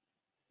was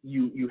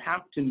you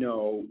have to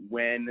know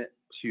when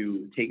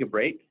to take a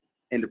break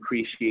and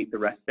appreciate the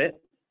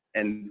respite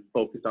and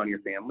focus on your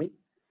family.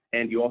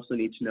 And you also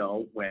need to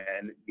know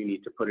when you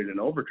need to put it in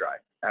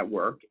overdrive at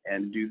work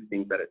and do the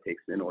things that it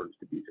takes in order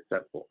to be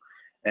successful.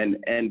 And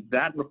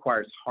that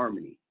requires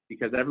harmony,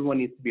 because everyone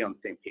needs to be on the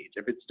same page.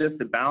 If it's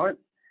just a balance,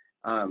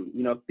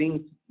 you know,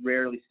 things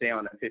rarely stay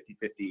on a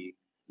 50-50,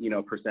 you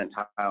know,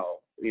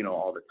 percentile, you know,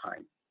 all the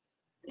time.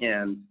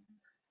 And,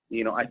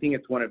 you know, I think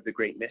it's one of the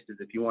great misses.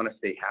 If you want to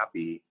stay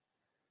happy,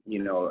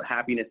 you know,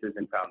 happiness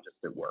isn't found just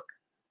at work,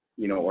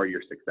 you know, or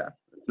your success.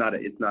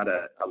 It's not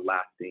a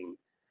lasting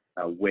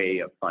way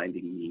of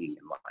finding meaning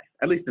in life,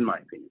 at least in my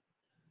opinion.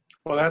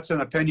 Well, that's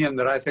an opinion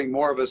that I think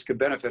more of us could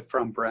benefit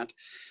from, Brent.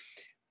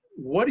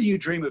 What do you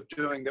dream of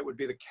doing that would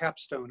be the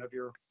capstone of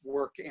your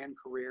work and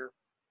career,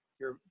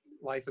 your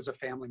life as a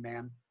family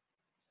man?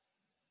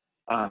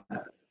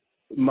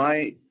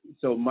 My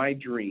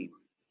dream,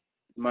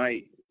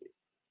 my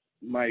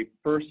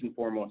first and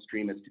foremost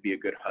dream is to be a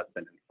good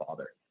husband and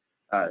father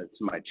to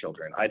my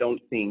children. I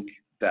don't think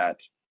that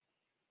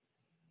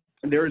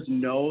there is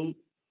no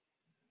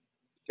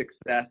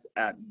success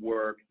at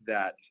work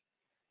that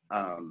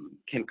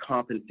can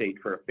compensate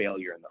for a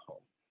failure in the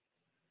home,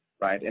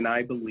 right? And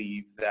I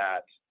believe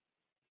that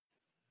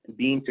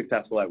being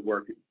successful at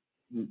work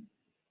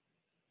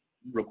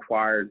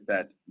requires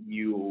that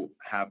you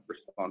have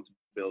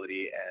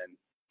responsibility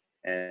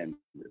and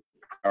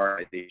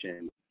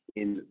prioritization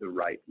in the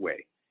right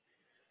way.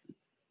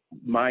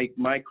 My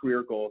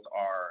career goals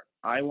are,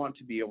 I want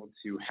to be able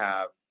to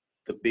have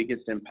the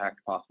biggest impact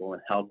possible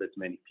and help as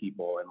many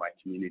people in my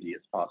community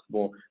as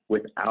possible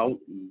without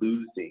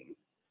losing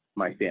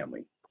my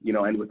family, you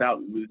know, and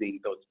without losing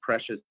those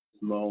precious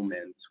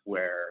moments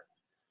where,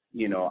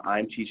 you know,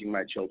 I'm teaching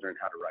my children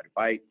how to ride a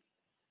bike.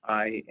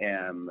 I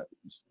am,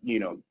 you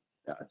know,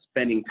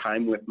 spending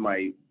time with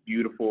my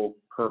beautiful,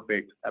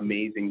 perfect,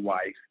 amazing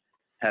wife,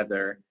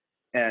 Heather,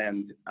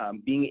 and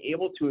being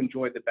able to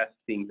enjoy the best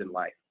things in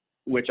life,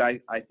 which I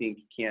think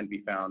can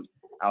be found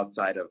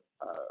outside of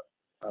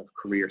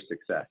career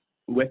success.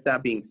 With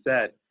that being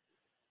said,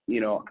 you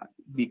know,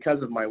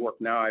 because of my work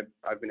now,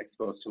 I've been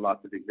exposed to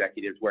lots of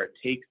executives where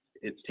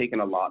it's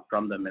taken a lot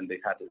from them and they've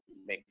had to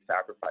make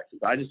sacrifices.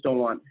 I just don't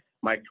want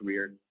my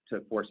career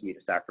to force me to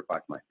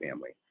sacrifice my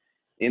family.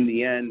 In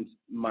the end,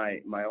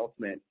 my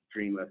ultimate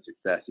dream of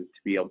success is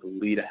to be able to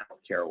lead a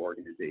healthcare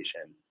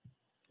organization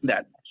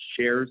that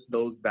shares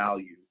those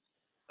values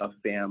of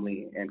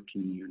family and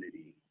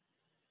community,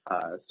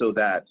 so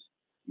that,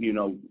 you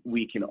know,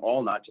 we can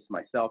all, not just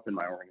myself and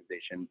my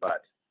organization,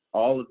 but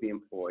all of the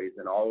employees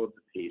and all of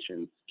the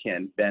patients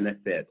can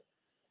benefit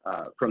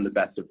from the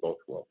best of both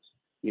worlds,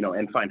 you know,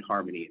 and find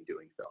harmony in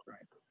doing so. Right.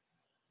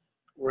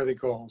 Worthy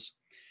goals.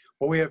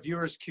 Well, we have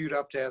viewers queued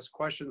up to ask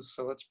questions,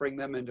 so let's bring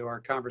them into our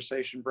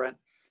conversation, Brent.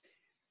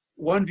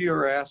 One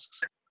viewer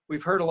asks,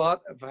 we've heard a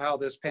lot of how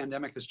this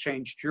pandemic has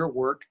changed your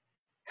work.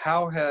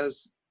 How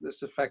has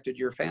this affected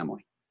your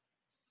family?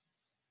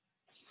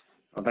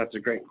 Oh, that's a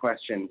great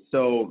question.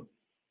 So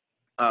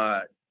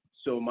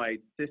my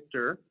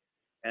sister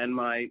and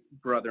my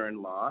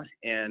brother-in-law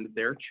and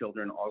their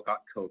children all got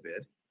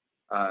COVID.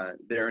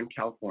 They're in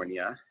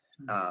California.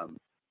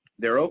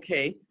 They're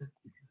okay.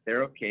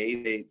 They're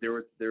okay. There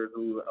was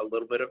a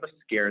little bit of a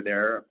scare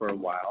there for a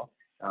while.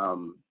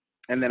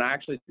 And then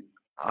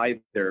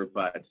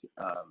but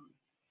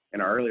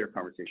in our earlier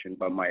conversation,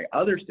 but my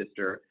other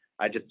sister,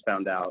 I just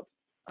found out,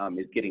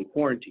 is getting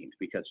quarantined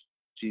because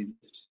she's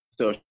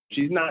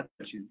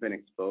been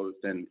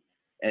exposed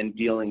and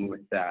dealing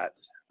with that.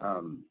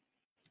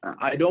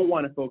 I don't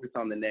want to focus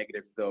on the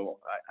negatives, though.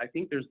 I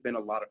think there's been a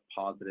lot of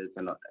positives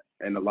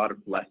and a lot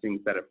of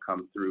blessings that have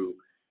come through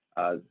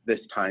this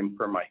time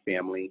for my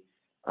family.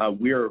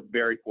 We are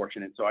very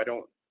fortunate. So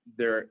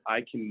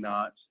I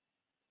cannot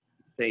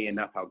say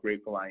enough how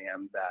grateful I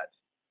am that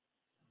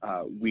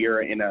we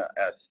are in a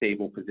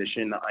stable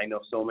position. I know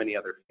so many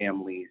other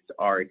families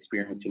are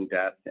experiencing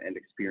death and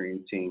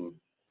experiencing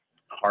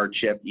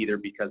hardship, either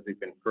because they've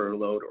been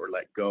furloughed or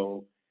let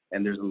go,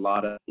 and there's a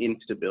lot of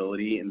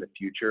instability in the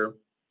future.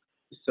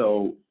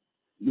 So,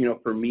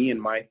 for me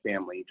and my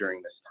family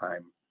during this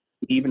time,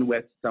 even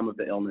with some of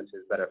the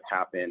illnesses that have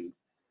happened,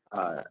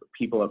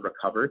 people have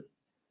recovered,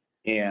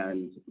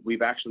 and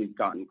we've actually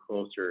gotten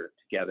closer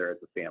together as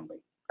a family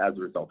as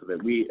a result of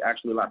it. We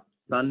actually last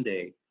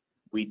Sunday,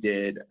 we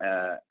did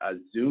a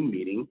Zoom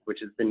meeting, which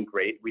has been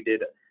great. We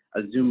did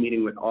a Zoom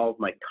meeting with all of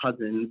my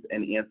cousins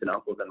and aunts and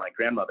uncles and my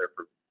grandmother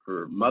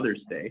for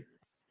Mother's Day.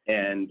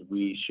 And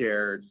we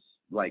shared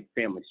like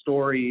family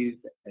stories.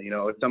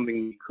 It's something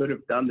we could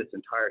have done this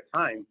entire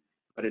time,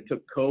 but it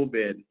took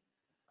COVID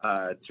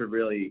to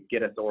really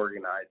get us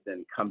organized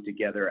and come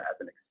together as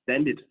an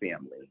extended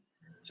family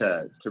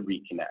to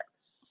reconnect.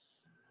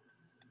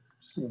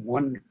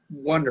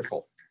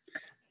 Wonderful.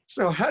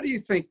 So how do you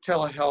think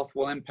telehealth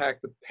will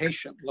impact the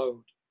patient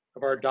load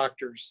of our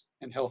doctors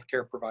and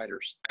healthcare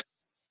providers?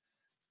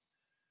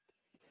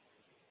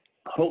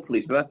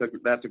 Hopefully, so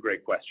that's a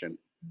great question.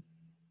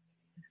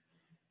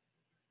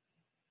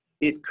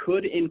 It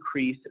could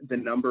increase the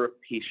number of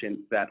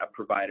patients that a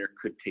provider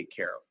could take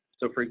care of.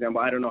 So for example,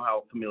 I don't know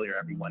how familiar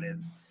everyone is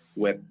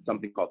with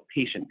something called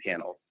patient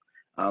panels,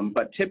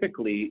 but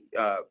typically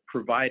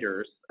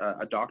providers,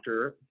 a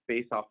doctor,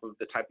 based off of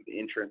the type of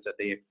insurance that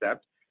they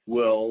accept,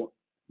 will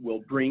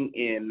bring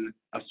in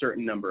a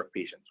certain number of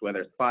patients,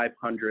 whether it's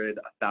 500,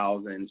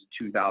 1,000,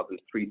 2,000,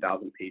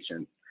 3,000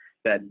 patients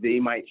that they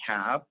might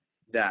have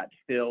that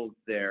fills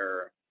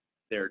their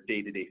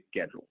day-to-day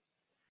schedule.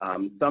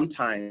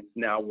 Sometimes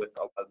now with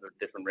a lot of the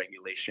different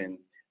regulations,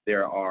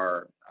 there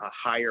are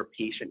higher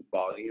patient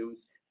volumes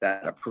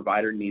that a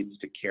provider needs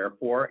to care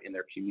for in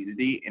their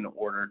community in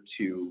order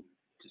to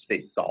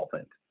stay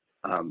solvent.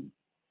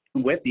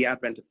 With the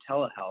advent of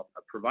telehealth,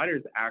 a provider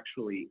is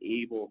actually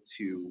able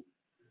to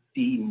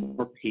see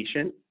more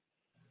patients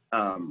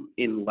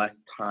in less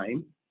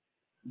time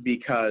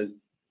because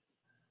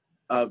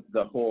of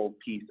the whole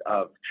piece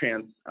of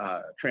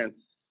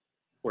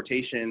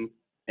transportation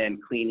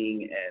and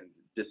cleaning and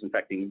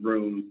disinfecting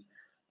rooms.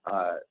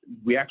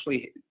 We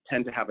actually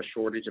tend to have a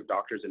shortage of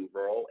doctors in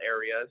rural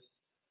areas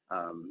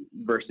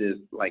versus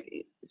like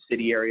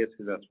city areas,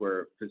 because that's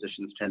where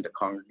physicians tend to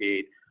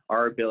congregate.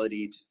 Our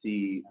ability to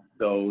see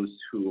those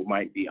who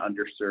might be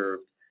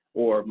underserved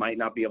or might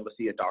not be able to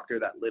see a doctor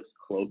that lives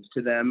close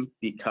to them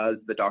because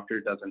the doctor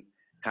doesn't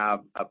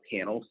have a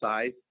panel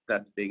size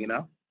that's big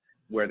enough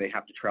where they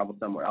have to travel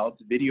somewhere else.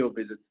 Video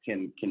visits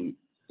can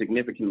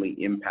significantly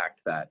impact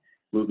that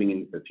moving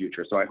into the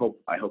future. So I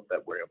hope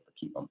that we're able to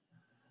keep them.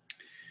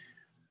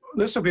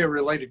 This will be a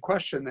related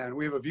question then.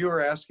 We have a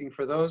viewer asking,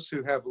 for those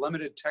who have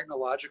limited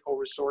technological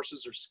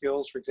resources or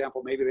skills, for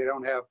example, maybe they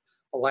don't have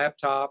a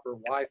laptop or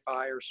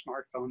Wi-Fi or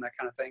smartphone, that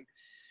kind of thing.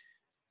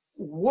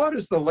 What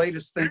is the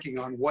latest thinking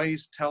on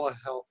ways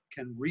telehealth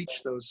can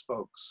reach those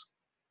folks?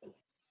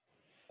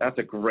 That's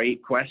a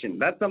great question.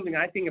 That's something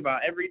I think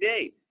about every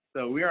day.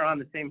 So we are on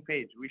the same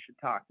page. We should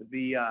talk.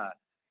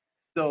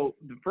 So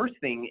the first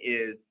thing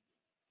is,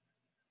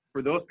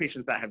 for those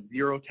patients that have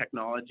zero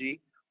technology,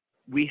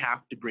 we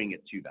have to bring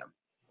it to them,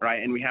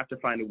 right? And we have to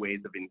find ways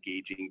of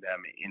engaging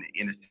them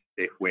in a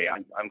safe way.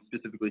 I'm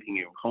specifically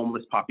thinking of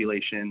homeless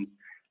populations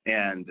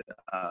and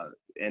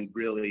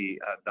really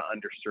the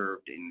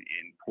underserved in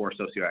poor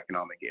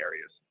socioeconomic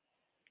areas.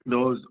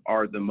 Those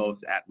are the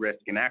most at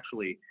risk. And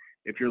actually,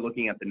 if you're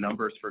looking at the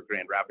numbers for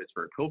Grand Rapids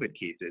for COVID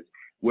cases,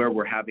 where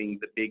we're having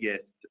the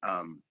biggest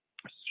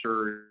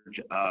surge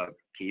of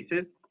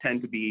cases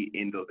tend to be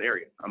in those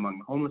areas, among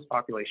the homeless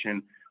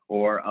population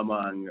or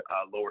among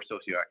lower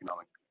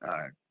socioeconomic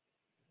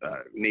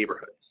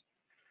neighborhoods.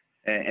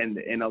 And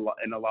in a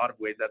lot of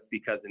ways, that's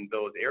because in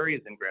those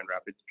areas in Grand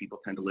Rapids, people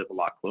tend to live a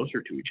lot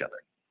closer to each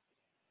other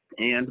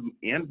and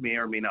may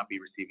or may not be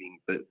receiving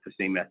the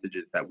same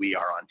messages that we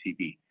are on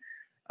TV.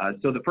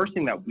 So the first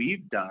thing that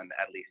we've done,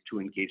 at least to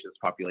engage those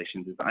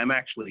populations, is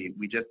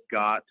we just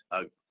got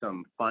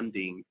some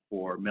funding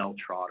for Mel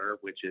Trotter,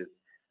 which is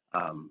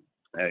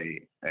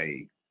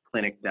a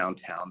clinic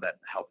downtown that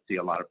helps see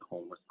a lot of the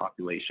homeless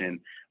population.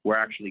 We're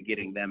actually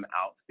getting them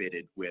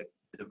outfitted with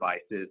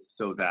devices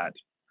so that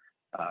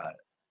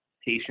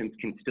patients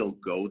can still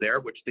go there,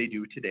 which they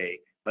do today,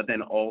 but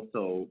then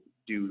also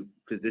do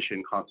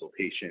physician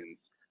consultations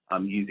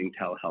using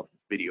telehealth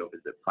video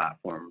visit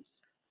platforms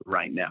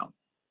right now.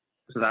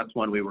 So that's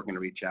one way we're going to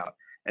reach out.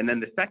 And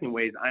then the second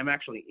way is I'm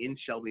actually in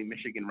Shelby,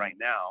 Michigan right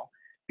now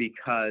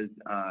because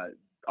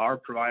our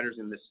providers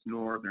in this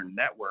northern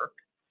network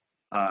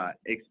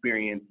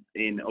experience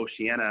in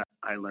Oceana,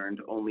 I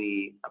learned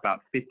only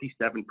about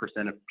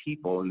 57% of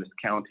people in this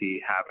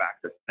county have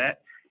access to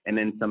net, and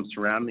in some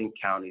surrounding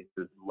counties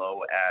as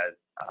low as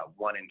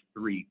 1 in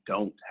 3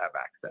 don't have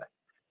access.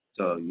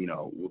 So,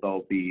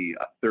 there'll be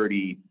a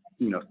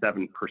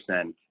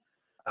 37%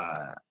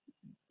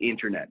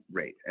 internet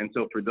rate. And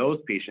so for those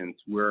patients,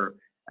 we're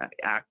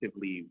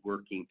actively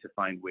working to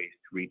find ways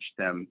to reach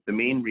them. The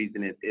main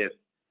reason is if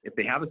If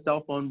they have a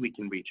cell phone, we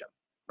can reach them,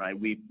 right?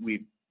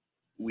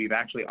 We've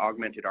actually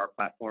augmented our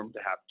platform to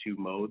have two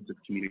modes of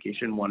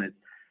communication. One is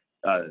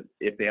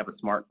if they have a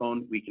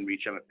smartphone, we can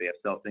reach them if they have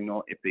cell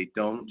signal. If they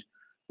don't,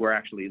 we're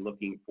actually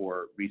looking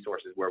for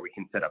resources where we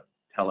can set up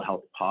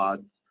telehealth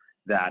pods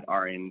that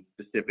are in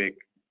specific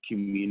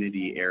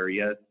community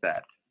areas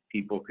that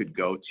people could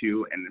go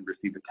to and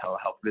receive a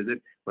telehealth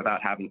visit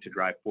without having to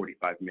drive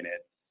 45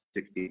 minutes,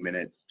 60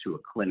 minutes to a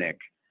clinic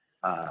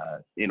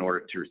in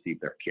order to receive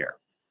their care.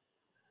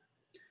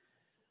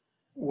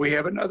 We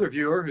have another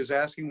viewer who's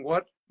asking,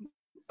 what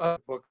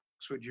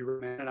books would you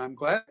recommend? And I'm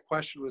glad the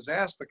question was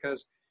asked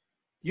because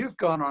you've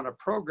gone on a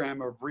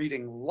program of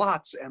reading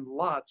lots and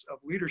lots of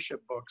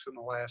leadership books in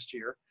the last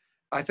year.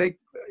 I think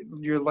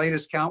your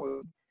latest count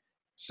was,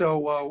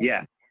 so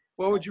yeah.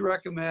 What would you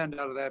recommend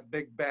out of that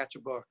big batch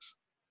of books?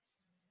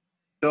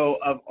 So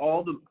of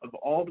all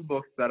the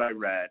books that I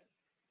read,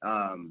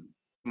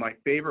 my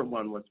favorite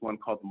one was one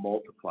called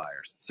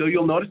Multipliers. So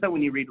you'll notice that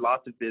when you read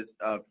lots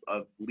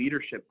of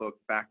leadership books,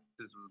 this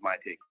was my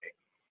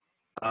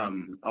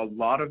takeaway. A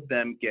lot of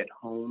them get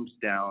honed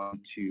down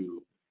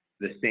to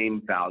the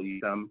same value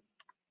system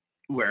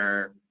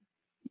where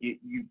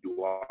you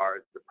are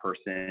the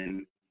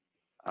person,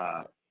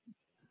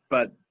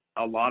 but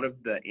a lot of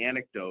the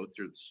anecdotes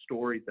or the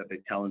stories that they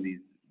tell in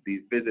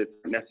these visits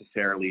aren't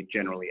necessarily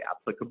generally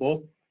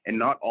applicable, and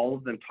not all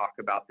of them talk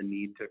about the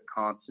need to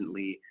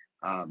constantly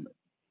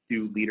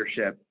do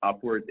leadership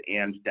upwards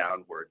and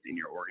downwards in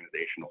your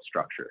organizational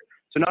structure.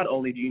 So not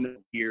only do you know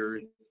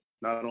peers,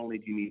 not only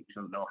do you need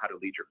to know how to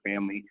lead your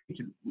family, you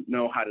need to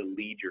know how to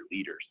lead your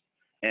leaders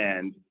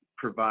and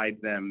provide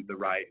them the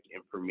right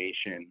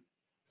information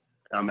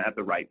at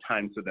the right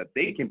time so that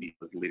they can be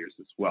those leaders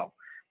as well.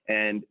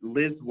 And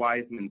Liz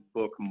Wiseman's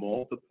book,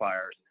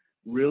 Multipliers,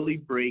 really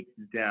breaks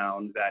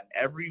down that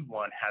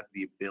everyone has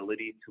the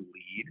ability to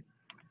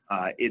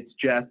lead. It's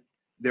just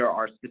there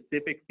are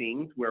specific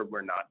things where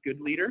we're not good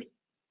leaders,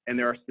 and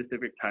there are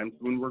specific times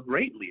when we're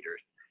great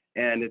leaders.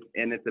 And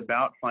it's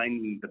about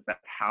finding the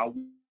best how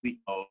we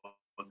go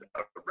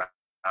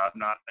around,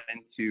 not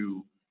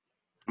into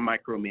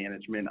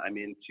micromanagement. I'm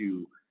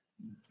into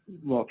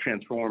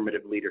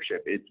transformative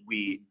leadership. It's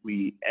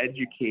we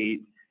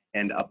educate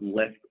and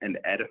uplift and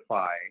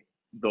edify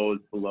those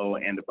below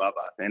and above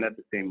us and at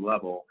the same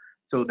level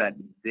so that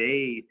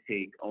they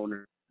take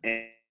ownership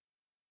and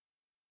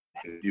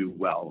do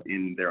well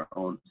in their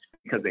own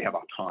because they have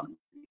autonomy.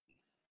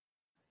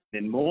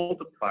 In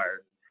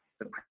Multipliers,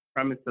 the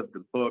premise of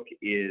the book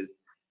is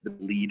the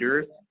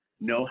leaders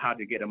know how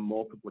to get a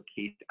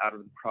multiplication out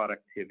of the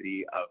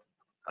productivity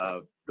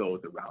of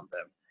those around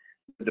them.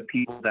 The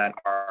people that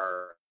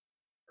are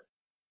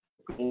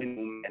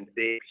going and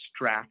they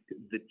extract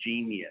the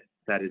genius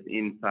that is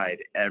inside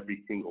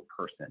every single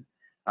person.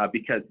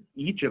 Because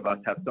each of us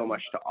have so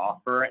much to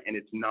offer, and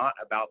it's not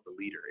about the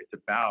leader, it's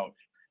about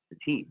the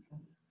team.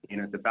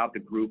 It's about the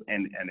group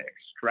and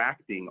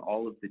extracting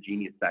all of the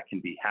genius that can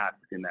be had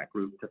within that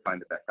group to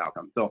find the best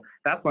outcome. So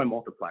that's why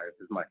Multipliers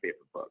is my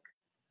favorite book.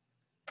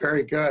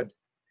 Very good.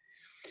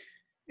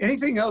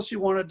 Anything else you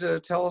wanted to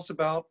tell us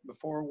about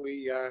before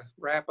we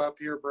wrap up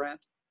here,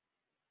 Brent?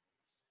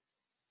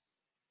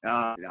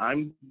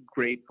 I'm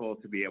grateful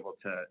to be able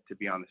to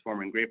be on this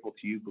forum and grateful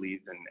to you,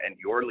 Gleaves, and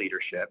your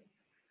leadership,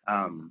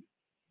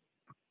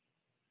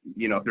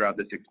 throughout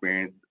this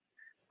experience.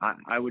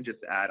 I would just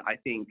add, I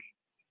think,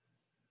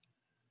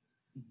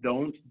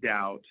 don't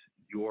doubt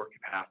your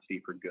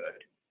capacity for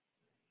good,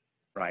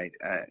 right?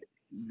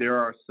 There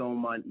are so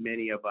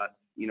many of us,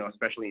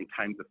 especially in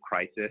times of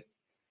crisis,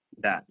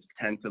 that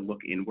tend to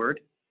look inward,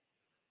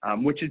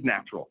 which is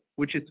natural,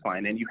 which is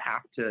fine, and you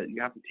have to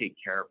take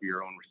care of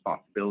your own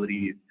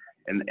responsibilities,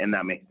 and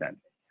that makes sense.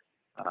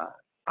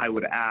 I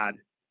would add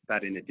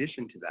that in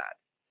addition to that,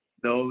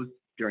 those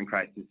during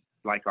crisis,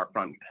 like our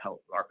frontline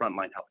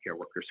healthcare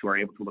workers who are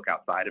able to look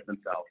outside of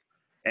themselves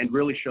and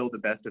really show the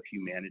best of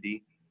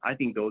humanity, I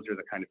think those are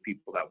the kind of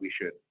people that we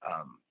should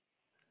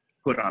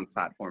put on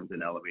platforms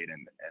and elevate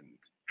and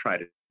try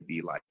to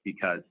be like,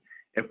 because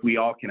if we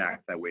all can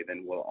act that way,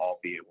 then we'll all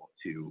be able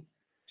to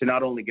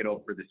not only get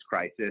over this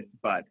crisis,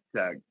 but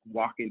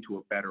walk into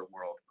a better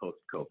world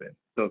post-COVID.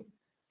 So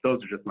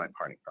those are just my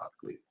parting thoughts,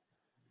 please.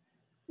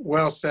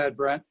 Well said,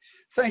 Brent.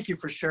 Thank you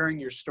for sharing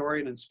your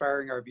story and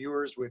inspiring our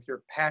viewers with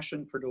your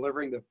passion for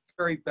delivering the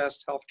very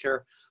best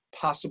healthcare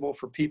possible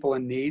for people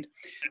in need.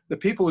 The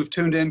people who've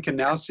tuned in can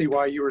now see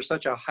why you are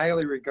such a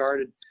highly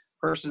regarded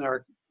person in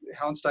our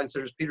Hauenstein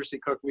Center's Peter C.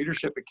 Cook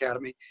Leadership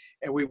Academy,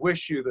 and we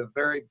wish you the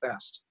very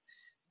best.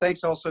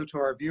 Thanks also to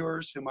our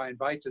viewers, whom I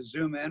invite to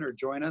Zoom in or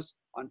join us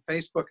on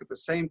Facebook at the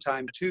same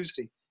time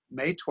Tuesday,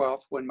 May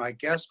 12th, when my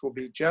guest will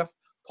be Jeff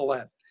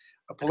Paulette,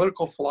 a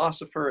political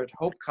philosopher at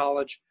Hope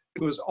College,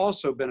 who has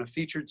also been a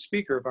featured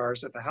speaker of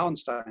ours at the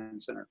Hauenstein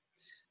Center.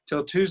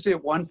 Till Tuesday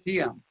at 1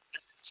 p.m.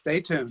 Stay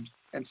tuned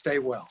and stay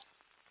well.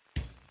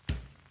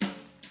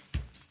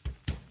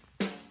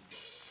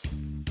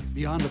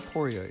 Beyond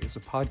Aporia is a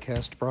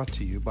podcast brought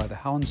to you by the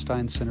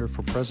Hauenstein Center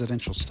for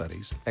Presidential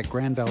Studies at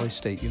Grand Valley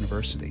State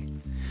University.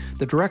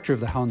 The director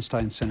of the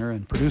Hauenstein Center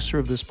and producer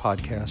of this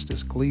podcast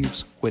is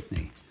Cleves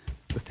Whitney.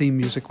 The theme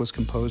music was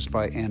composed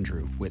by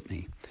Andrew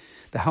Whitney.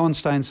 The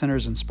Hauenstein Center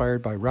is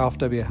inspired by Ralph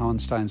W.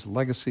 Hauenstein's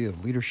legacy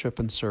of leadership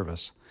and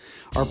service.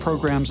 Our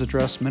programs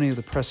address many of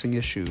the pressing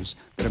issues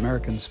that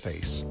Americans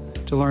face.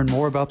 To learn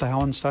more about the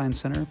Hauenstein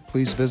Center,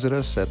 please visit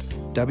us at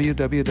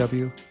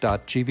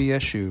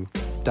www.gvsu.edu/HC.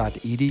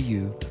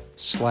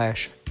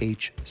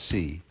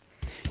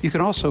 You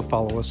can also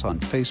follow us on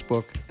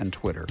Facebook and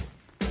Twitter.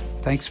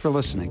 Thanks for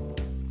listening.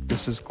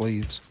 This is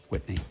Cleves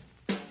Whitney.